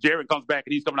when Jaren comes back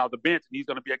and he's coming out the bench and he's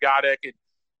going to be a guy that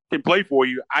can play for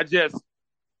you.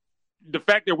 The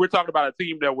fact that we're talking about a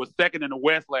team that was second in the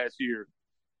West last year,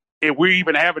 and we're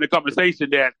even having a conversation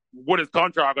that what is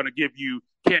Conchar going to give you?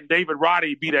 Can David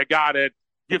Roddy be that guy that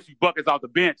gives you buckets off the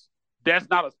bench? That's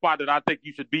not a spot that I think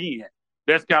you should be in.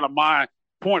 That's kind of my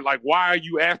point. Like, why are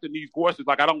you asking these questions?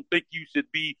 Like, I don't think you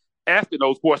should be asking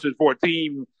those questions for a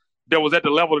team that was at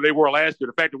the level that they were last year.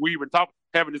 The fact that we even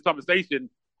having this conversation,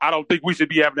 I don't think we should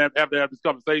be having to have this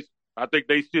conversation. I think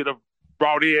they should have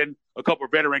brought in a couple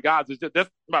of veteran guys. That's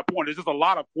my point. There's just a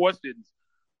lot of questions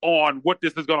on what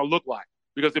this is going to look like.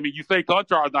 Because, you say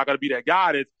Conchar is not going to be that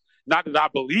guy. It's not that I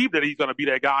believe that he's going to be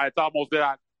that guy. It's almost that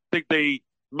I think they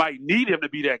might need him to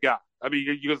be that guy.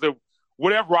 Because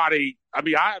whatever Roddy,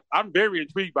 I'm very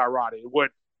intrigued by Roddy and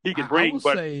what he can bring.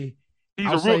 But he's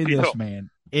a rookie, this, man.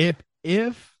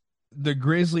 If the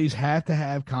Grizzlies have to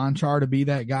have Conchar to be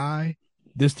that guy,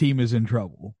 this team is in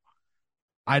trouble.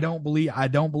 I don't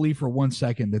believe for 1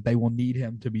 second that they will need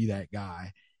him to be that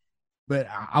guy. But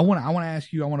I want to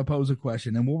ask you, I want to pose a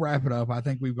question, and we'll wrap it up. I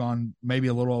think we've gone maybe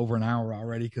a little over an hour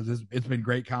already because it's been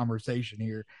great conversation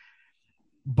here.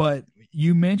 But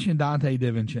you mentioned Donte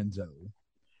DiVincenzo.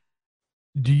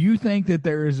 Do you think that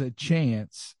there is a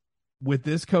chance with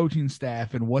this coaching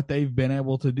staff and what they've been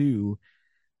able to do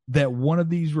that one of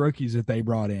these rookies that they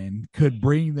brought in could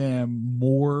bring them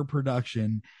more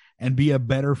production and be a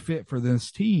better fit for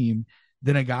this team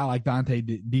than a guy like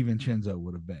Donte DiVincenzo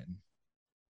would have been?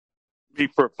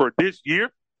 For this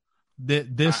year,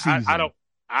 this season,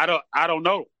 I don't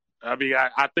know.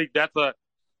 I think that's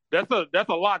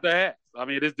a lot to ask.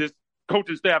 This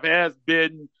coaching staff has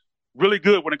been really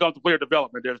good when it comes to player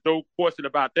development. There's no question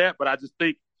about that. But I just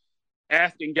think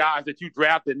asking guys that you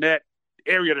draft in that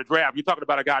area to draft, you're talking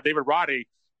about a guy, David Roddy,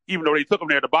 even though they took him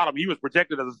there at the bottom, he was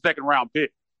projected as a second round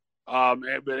pick.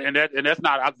 And that's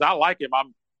not. I like him.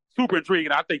 I'm super intrigued,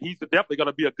 and I think he's definitely going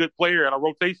to be a good player and a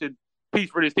rotation piece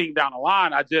for this team down the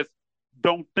line. I just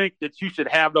don't think that you should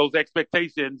have those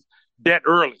expectations that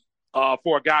early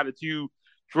for a guy that you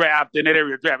draft in that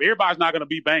area of draft. Everybody's not going to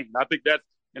be Bane. I think that's,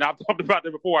 and I've talked about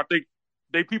that before. I think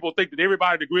people think that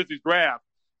everybody in the Grizzlies draft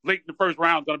late in the first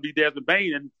round is going to be Desmond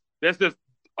Bane, and that's just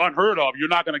unheard of. You're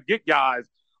not going to get guys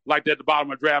like that at the bottom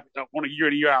of the draft on a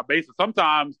year-in, year-out basis.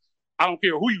 Sometimes, I don't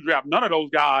care who you draft, none of those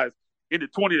guys in the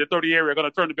 20 to 30 area are going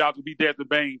to turn out to be Desmond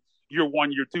Bane year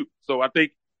one, year two. So I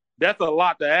think that's a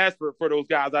lot to ask for those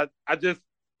guys. I just,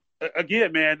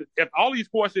 again, man, if all these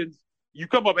questions, you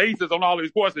come up aces on all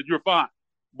these questions, you're fine.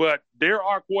 But there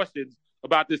are questions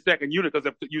about this second unit, because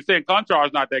if you're saying Conchar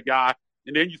is not that guy,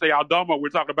 and then you say Aldama, we're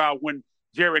talking about when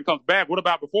Jaren comes back. What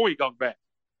about before he comes back?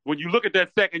 When you look at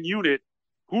that second unit,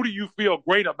 who do you feel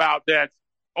great about that's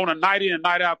on a night in and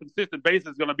night out consistent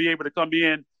basis going to be able to come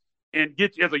in and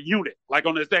get you as a unit, like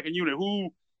on the second unit? Who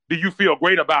do you feel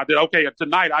great about that? Okay,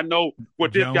 tonight I know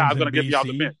what this guy's going to give you out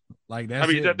the bench. Like that's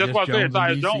what I'm saying.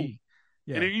 Tyus Jones,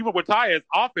 yeah. And even with Tyus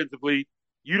offensively,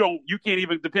 you can't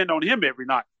even depend on him every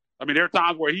night. There are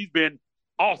times where he's been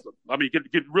awesome.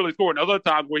 Can really score, and other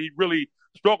times where he really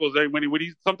struggles. When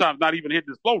he's sometimes not even hitting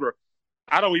his floater.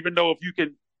 I don't even know if you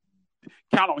can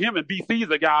count on him. And BC is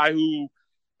a guy who,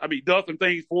 does some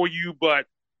things for you, but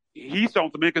he's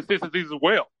shown some inconsistencies as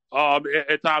well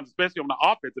at times, especially on the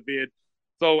offensive end.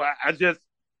 So I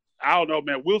don't know,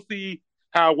 man. We'll see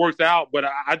how it works out, but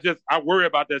I worry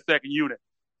about that second unit,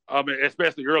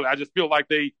 especially early. I just feel like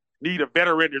they need a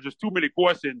veteran. There's just too many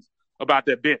questions about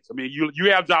that bench.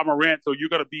 You have Ja Morant, so you're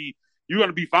gonna be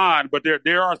fine, but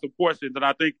there are some questions, and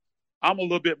I think I'm a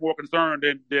little bit more concerned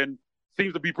than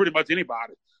seems to be pretty much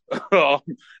anybody that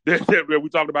we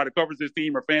talked about that covers this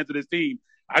team or fans of this team.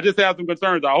 I just have some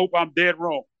concerns. I hope I'm dead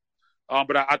wrong,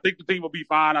 but I think the team will be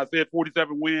fine. I said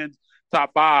 47 wins,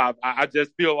 top 5. I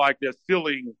just feel like their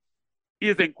ceiling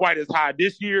isn't quite as high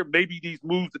this year. Maybe these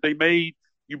moves that they made,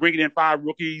 You bringing in 5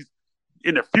 rookies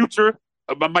in the future,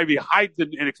 maybe heights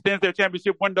and extends their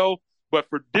championship window. But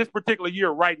for this particular year,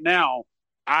 right now,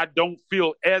 I don't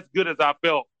feel as good as I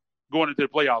felt going into the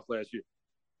playoffs last year.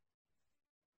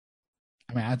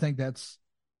 I mean, I think that's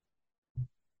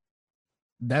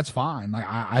fine. Like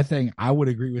I think I would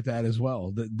agree with that as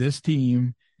well. This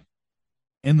team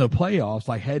in the playoffs,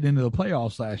 like heading into the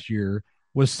playoffs last year,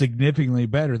 was significantly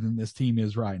better than this team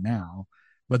is right now.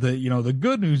 But the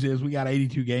good news is we got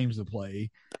 82 games to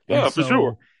play. Yeah, for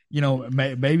sure.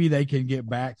 Maybe they can get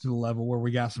back to the level where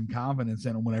we got some confidence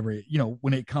in them whenever,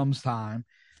 when it comes time.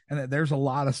 And that there's a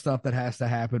lot of stuff that has to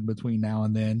happen between now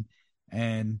and then.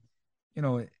 And,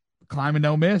 climbing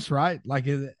don't miss, right? Like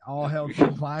all hell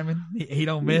keep climbing. He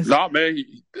don't miss. No, man.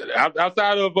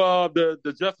 Outside of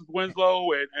the Justice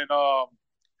Winslow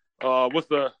and what's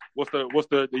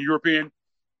the European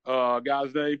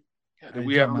guy's name that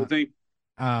we have on the team?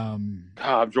 I'm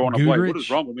drawing a blank. What is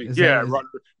wrong with me?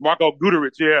 Marko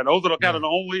Guduric. Yeah, those are kind of the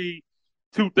only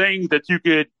 2 things that you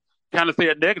could kind of say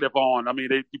a negative on. I mean,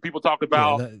 people talk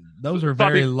about those are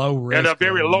very low risk. And a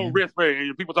very low risk.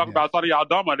 And people talk about Sonny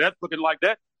Aldama. That's looking like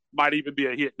that might even be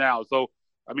a hit now. So,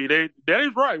 I mean, that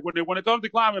is right. When it comes to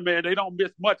climbing, man, they don't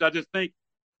miss much. I just think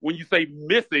when you say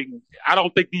missing, I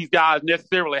don't think these guys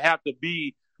necessarily have to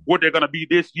be what they're going to be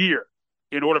this year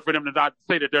in order for them to not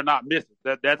say that they're not missing.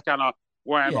 That's kind of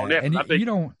where I am on that. And I think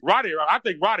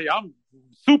Roddy, I'm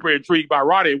super intrigued by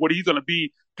Roddy and what he's going to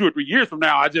be 2 or 3 years from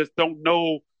now. I just don't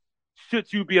know,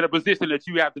 should you be in a position that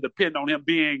you have to depend on him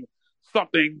being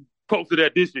something close to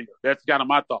that this year? That's kind of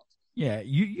my thoughts. Yeah,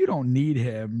 you don't need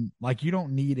him. Like, you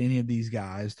don't need any of these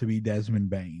guys to be Desmond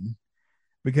Bane,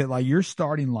 because like your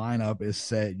starting lineup is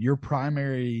set. Your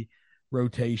primary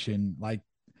rotation, like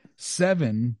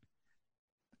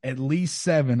at least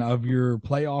seven of your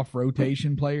playoff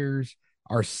rotation players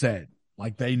are set.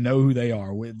 Like, they know who they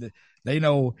are. They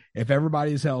know if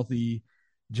everybody is healthy,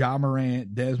 Ja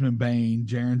Morant, Desmond Bane,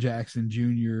 Jaren Jackson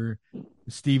Jr.,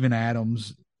 Steven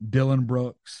Adams, Dylan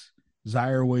Brooks,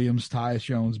 Zaire Williams, Tyus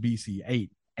Jones, BC.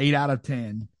 8 out of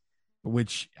 10,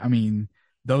 which, I mean,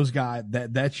 those guys,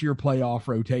 that's your playoff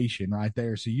rotation right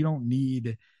there. So you don't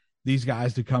need these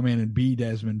guys to come in and be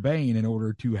Desmond Bane in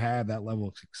order to have that level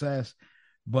of success.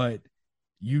 But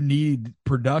you need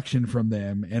production from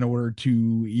them in order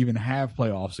to even have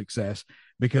playoff success,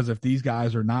 because if these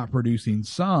guys are not producing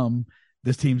some,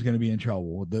 this team's going to be in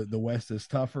trouble. The West is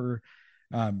tougher.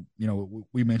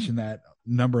 We mentioned that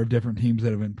number of different teams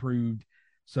that have improved.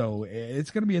 So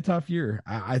it's going to be a tough year.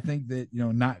 I think that,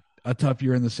 not a tough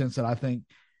year in the sense that I think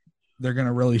they're going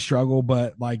to really struggle,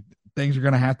 but like things are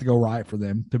going to have to go right for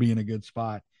them to be in a good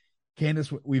spot.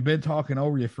 Candace, we've been talking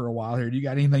over you for a while here. Do you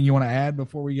got anything you want to add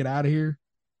before we get out of here?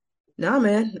 No,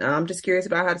 man. I'm just curious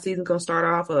about how the season's going to start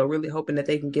off. Really hoping that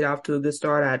they can get off to a good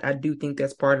start. I do think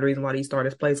that's part of the reason why these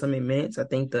starters play so many minutes. I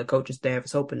think the coaching staff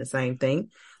is hoping the same thing.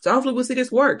 So hopefully we'll see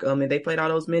this work. If they played all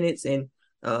those minutes, and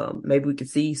maybe we could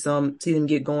see them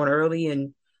get going early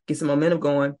and get some momentum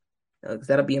going, because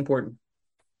that'll be important.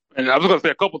 And I was going to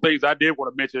say a couple things I did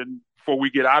want to mention before we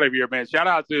get out of here, man. Shout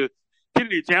out to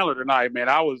Kennedy Chandler tonight, man.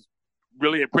 I was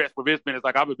really impressed with his minutes.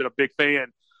 Like, I've been a big fan of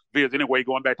his anyway,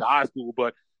 going back to high school,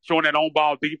 but showing that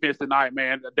on-ball defense tonight,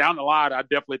 man. Down the line, I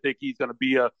definitely think he's going to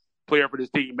be a player for this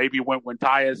team. Maybe when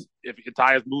Tyus, if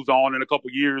Tyus moves on in a couple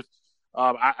years,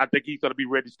 I think he's going to be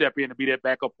ready to step in and be that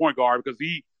backup point guard, because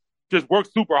he just works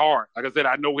super hard. Like I said,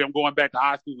 I know him going back to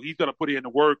high school. He's going to put in the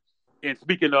work. And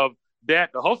speaking of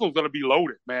that, the hustle's going to be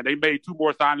loaded, man. They made 2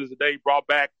 more signings today, brought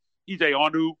back EJ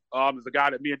Onu, is a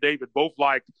guy that me and David both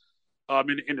liked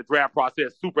in the draft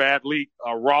process. Super athlete,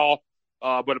 raw,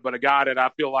 but a guy that I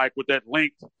feel like with that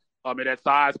length and that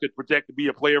size could project to be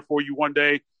a player for you one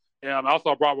day. I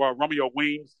also brought Romeo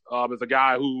Weems as a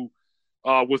guy who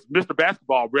was Mr.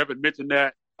 Basketball. Brevin mentioned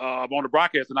that on the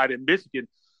broadcast tonight in Michigan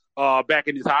back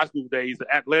in his high school days.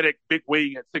 Athletic, big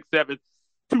wing at 6'7",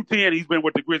 210. He's been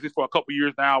with the Grizzlies for a couple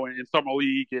years now in summer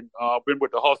league and been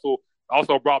with the hustle.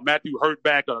 Also brought Matthew Hurt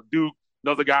back, Duke,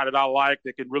 another guy that I like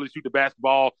that can really shoot the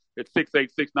basketball at 6'8",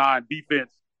 6'9".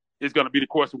 Defense is going to be the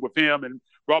question with him. And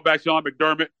brought back Sean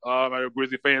McDermott.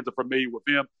 Grizzly fans are familiar with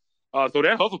him. So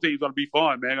that hustle team is going to be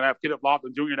fun, man. Going to have Kenneth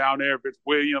Lofton Jr. down there, Vince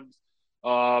Williams.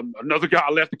 Another guy,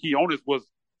 Lester Quinones, was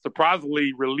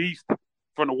surprisingly released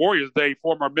from the Warriors day,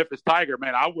 former Memphis Tiger.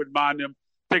 Man, I wouldn't mind them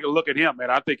take a look at him, man.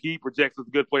 I think he projects as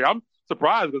a good player. I'm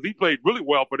surprised because he played really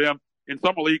well for them in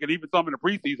summer league and even some in the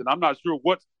preseason. I'm not sure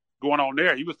what's going on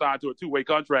there. He was signed to a 2-way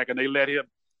contract and they let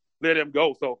him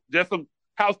go. So just some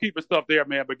housekeeping stuff there,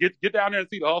 man. But get down there and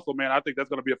see the hustle, man. I think that's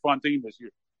going to be a fun team this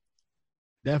year.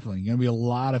 Definitely going to be a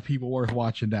lot of people worth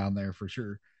watching down there for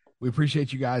sure. We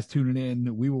appreciate you guys tuning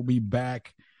in. We will be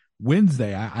back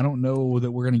Wednesday. I don't know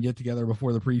that we're going to get together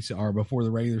before before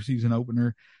the regular season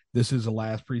opener. This is the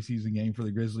last preseason game for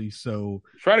the Grizzlies, so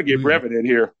try to get Brevin in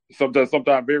here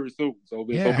sometime very soon. So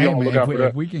be on the lookout for that.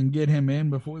 If we can get him in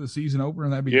before the season opener,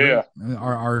 that'd be great.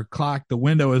 Our clock, the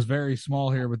window is very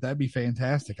small here, but that'd be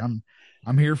fantastic. I'm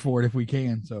here for it if we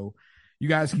can. So you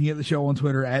guys can get the show on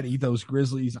Twitter at Ethos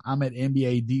Grizzlies. I'm at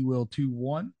NBA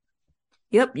DWill21.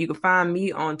 Yep, you can find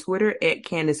me on Twitter at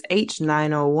Candace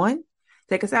H901.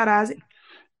 Take us out, Isaac.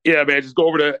 Yeah, man, just go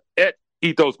over to at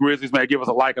Ethos Grizzlies, man. Give us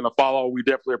a like and a follow. We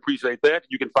definitely appreciate that.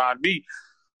 You can find me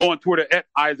on Twitter at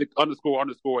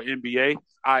Isaac__NBA,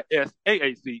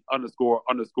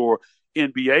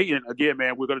 ISAAC__NBA. And again,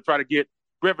 man, we're going to try to get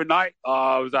Brevin Knight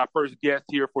as our first guest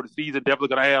here for the season. Definitely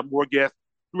going to have more guests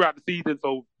throughout the season.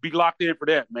 So be locked in for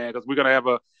that, man, because we're going to have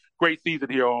a great season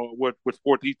here with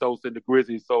Sports Ethos and the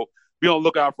Grizzlies. So be on the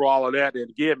lookout for all of that. And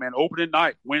again, man, opening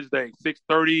night, Wednesday,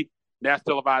 6:30,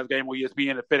 national televised game on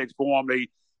ESPN at FedEx Forum. They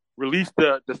released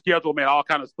the schedule, man, all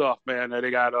kind of stuff, man. They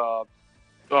got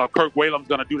Kirk Whalem's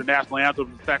going to do the national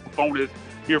anthem. The saxophonist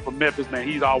here from Memphis, man.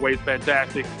 He's always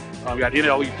fantastic. We got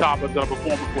NLE Chopper going to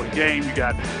perform before the game. You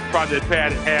got Project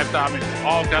Pat at halftime, and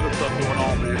all kinds of stuff going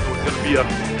on, man. So it's going to be a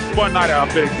fun night out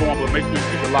at FedEx Forum, but make sure you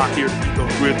keep it locked here to keep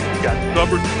those Grizzlies. We got you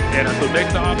covered. And until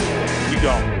next time, we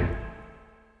go.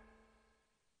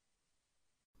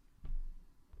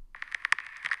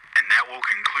 And that will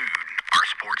conclude our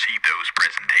Sports Ethos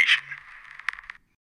presentation.